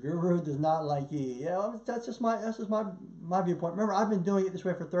 The guru does not like E. Yeah, that's just my viewpoint. Remember, I've been doing it this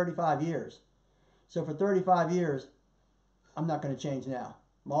way for 35 years. So for 35 years, I'm not going to change now.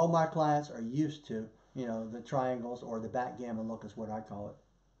 All my clients are used to, the triangles, or the backgammon look is what I call it.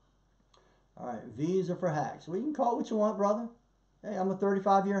 All right, V's are for hacks. Well, you can call it what you want, brother. Hey, I'm a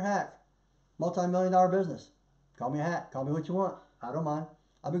 35-year hack. Multi-million-dollar business. Call me a hack. Call me what you want. I don't mind.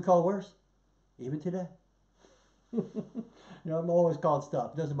 I've been called worse. Even today. I'm always called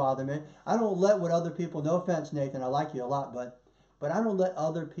stuff. It doesn't bother me. I don't let what other people, no offense, Nathan, I like you a lot, but I don't let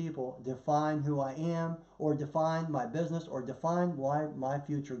other people define who I am, or define my business, or define my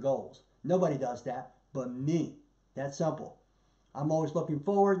future goals. Nobody does that but me. That's simple. I'm always looking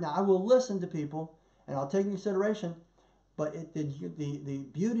forward. Now, I will listen to people, and I'll take into consideration, but the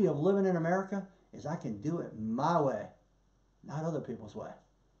beauty of living in America is I can do it my way, not other people's way.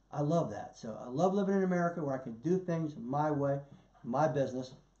 I love that. So I love living in America, where I can do things my way, my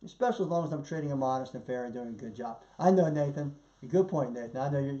business, especially as long as I'm treating them honest and fair and doing a good job. I know, Nathan. Good point, Nathan.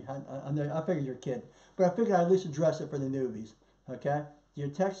 I figured you're kidding, but I figured I'd at least address it for the newbies. Okay? Your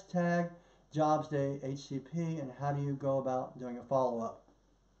text tag, jobs day, HCP, and how do you go about doing a follow-up?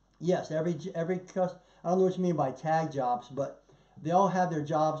 Yes, every customer. I don't know what you mean by tag jobs, but they all have their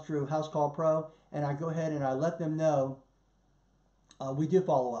jobs through House Call Pro, and I go ahead and I let them know. We do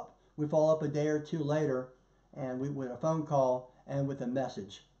follow up. We follow up a day or two later, and with a phone call and with a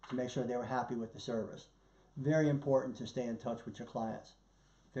message to make sure they were happy with the service. Very important to stay in touch with your clients.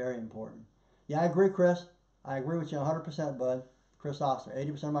 Very important. Yeah, I agree, Chris. I agree with you 100%, bud. Chris Oster.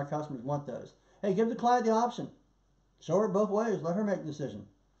 80% of my customers want those. Hey, give the client the option. Show her both ways. Let her make the decision.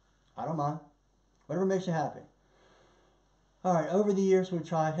 I don't mind. Whatever makes you happy. All right, over the years, we've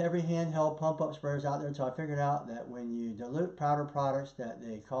tried every handheld pump-up sprayers out there until I figured out that when you dilute powder products, that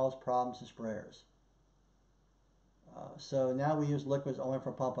they cause problems to sprayers. So now we use liquids only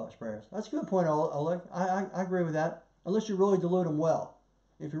for pump-up sprayers. That's a good point, Oleg. I agree with that. Unless you really dilute them well.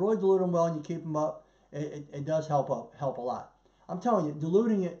 If you really dilute them well and you keep them up, it does help a lot. I'm telling you,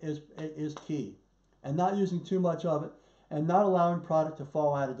 diluting it is key, and not using too much of it, and not allowing product to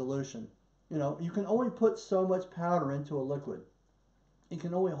fall out of dilution. You can only put so much powder into a liquid. It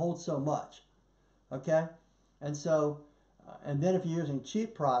can only hold so much. Okay? And so, and then if you're using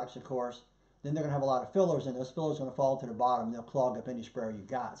cheap products, of course, then they're going to have a lot of fillers, and those fillers are going to fall to the bottom, and they'll clog up any sprayer you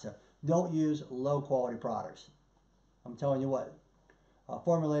got. So don't use low quality products. I'm telling you what,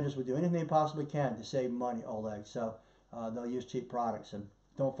 formulators will do anything they possibly can to save money, Oleg. So they'll use cheap products, and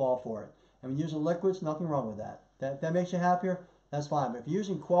don't fall for it. And when using liquids, nothing wrong with that. That makes you happier, that's fine. But if you're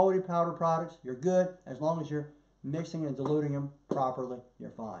using quality powder products, you're good. As long as you're mixing and diluting them properly, you're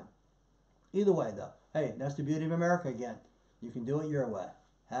fine. Either way, though, hey, that's the beauty of America again. You can do it your way.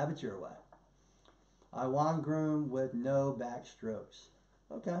 Have it your way. I want groom with no backstrokes.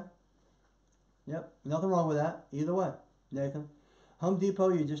 Okay. Yep, nothing wrong with that. Either way, Nathan. Home Depot,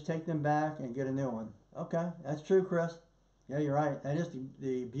 you just take them back and get a new one. Okay, that's true, Chris. Yeah, you're right. That is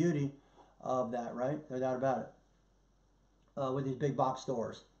the beauty of that, right? No doubt about it. With these big box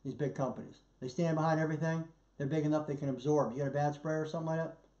stores, these big companies. They stand behind everything. They're big enough they can absorb. You get a bad sprayer or something like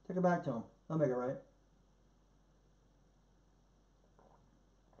that, take it back to them. They'll make it right.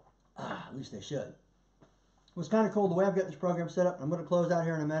 At least they should. It was kind of cool the way I've got this program set up. I'm going to close out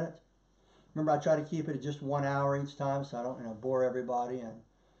here in a minute. Remember, I try to keep it at just 1 hour each time, so I don't bore everybody. And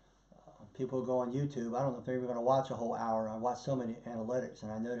people who go on YouTube, I don't know if they're even going to watch a whole hour. I watch so many analytics,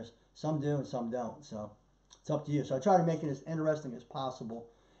 and I notice some do and some don't. So it's up to you. So I try to make it as interesting as possible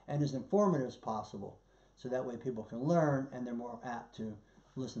and as informative as possible, so that way people can learn and they're more apt to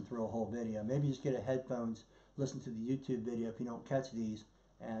listen through a whole video. Maybe just get a headphones, listen to the YouTube video if you don't catch these,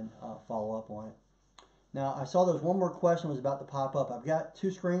 and follow up on it. Now, I saw there was one more question was about the pop-up. I've got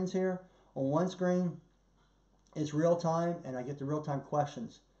two screens here. On one screen, it's real time, and I get the real time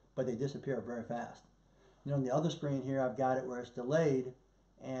questions, but they disappear very fast. On the other screen here, I've got it where it's delayed,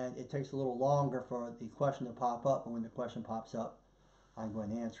 and it takes a little longer for the question to pop up, and when the question pops up, I'm going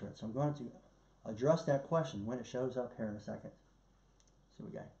to answer it. So I'm going to address that question when it shows up here in a second. So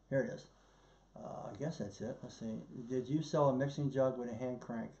we got, here it is. I guess that's it. Let's see. Did you sell a mixing jug with a hand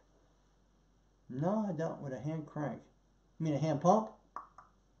crank? No, I don't. With a hand crank. You mean a hand pump?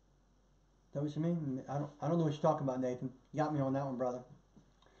 Is that what you mean? I don't know what you're talking about, Nathan. You got me on that one, brother.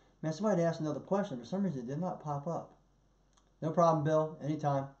 Man, somebody asked another question. For some reason, it did not pop up. No problem, Bill.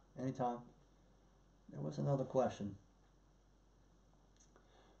 Anytime. Anytime. There was another question.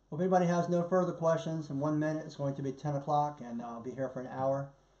 Well, if anybody has no further questions, in 1 minute it's going to be 10 o'clock, and I'll be here for an hour.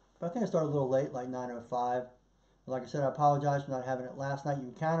 But I think I started a little late, like 9:05. Like I said, I apologize for not having it last night.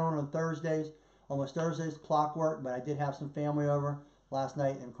 You can count on Thursdays, almost Thursdays, clockwork, but I did have some family over last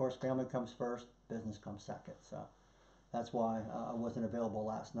night, and of course, family comes first, business comes second. So that's why I wasn't available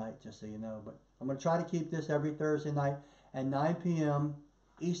last night, just so you know. But I'm going to try to keep this every Thursday night at 9 p.m.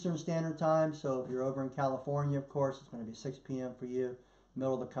 Eastern Standard Time. So if you're over in California, of course, it's going to be 6 p.m. for you.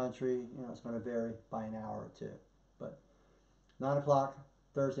 Middle of the country, you know, it's going to vary by an hour or two. But 9 o'clock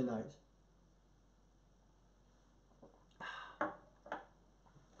Thursday nights.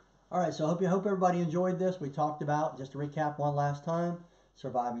 All right, so I hope everybody enjoyed this. We talked about, just to recap one last time,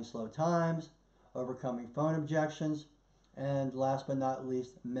 surviving slow times, overcoming phone objections, and last but not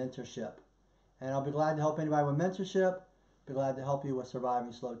least, mentorship. And I'll be glad to help anybody with mentorship, be glad to help you with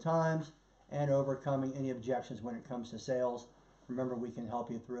surviving slow times, and overcoming any objections when it comes to sales. Remember, we can help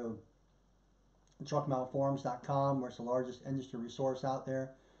you through Truckmountforums.com, where it's the largest industry resource out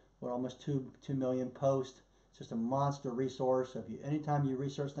there with almost 2 million posts. It's just a monster resource. If you, anytime you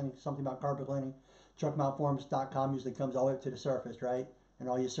research something about carpet cleaning, Truckmountforums.com usually comes all the way up to the surface, right? And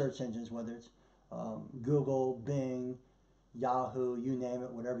all your search engines, whether it's Google, Bing, Yahoo, you name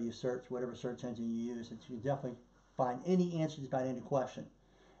it, whatever you search, whatever search engine you use, you can definitely find any answers about any question.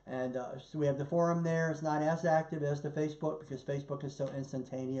 And so we have the forum there. It's not as active as the Facebook because Facebook is so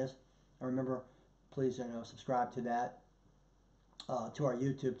instantaneous. And remember, please subscribe to that, to our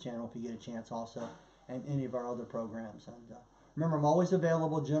YouTube channel if you get a chance also, and any of our other programs. And remember, I'm always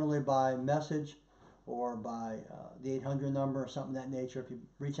available generally by message or by the 800 number or something of that nature. If you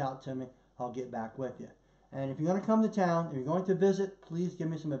reach out to me, I'll get back with you. And if you're going to come to town, if you're going to visit, please give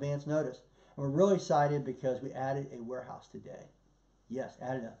me some advance notice. And we're really excited because we added a warehouse today. Yes,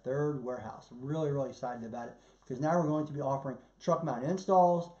 added a third warehouse. I'm really, really excited about it because now we're going to be offering truck mount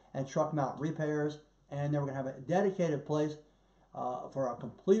installs and truck mount repairs. And then we're going to have a dedicated place for a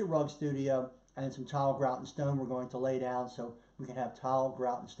complete rug studio and some tile, grout, and stone we're going to lay down so we can have tile,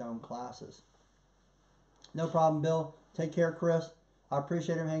 grout, and stone classes. No problem, Bill. Take care, Chris. I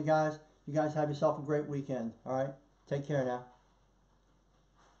appreciate everything, guys. You guys have yourself a great weekend. All right? Take care now.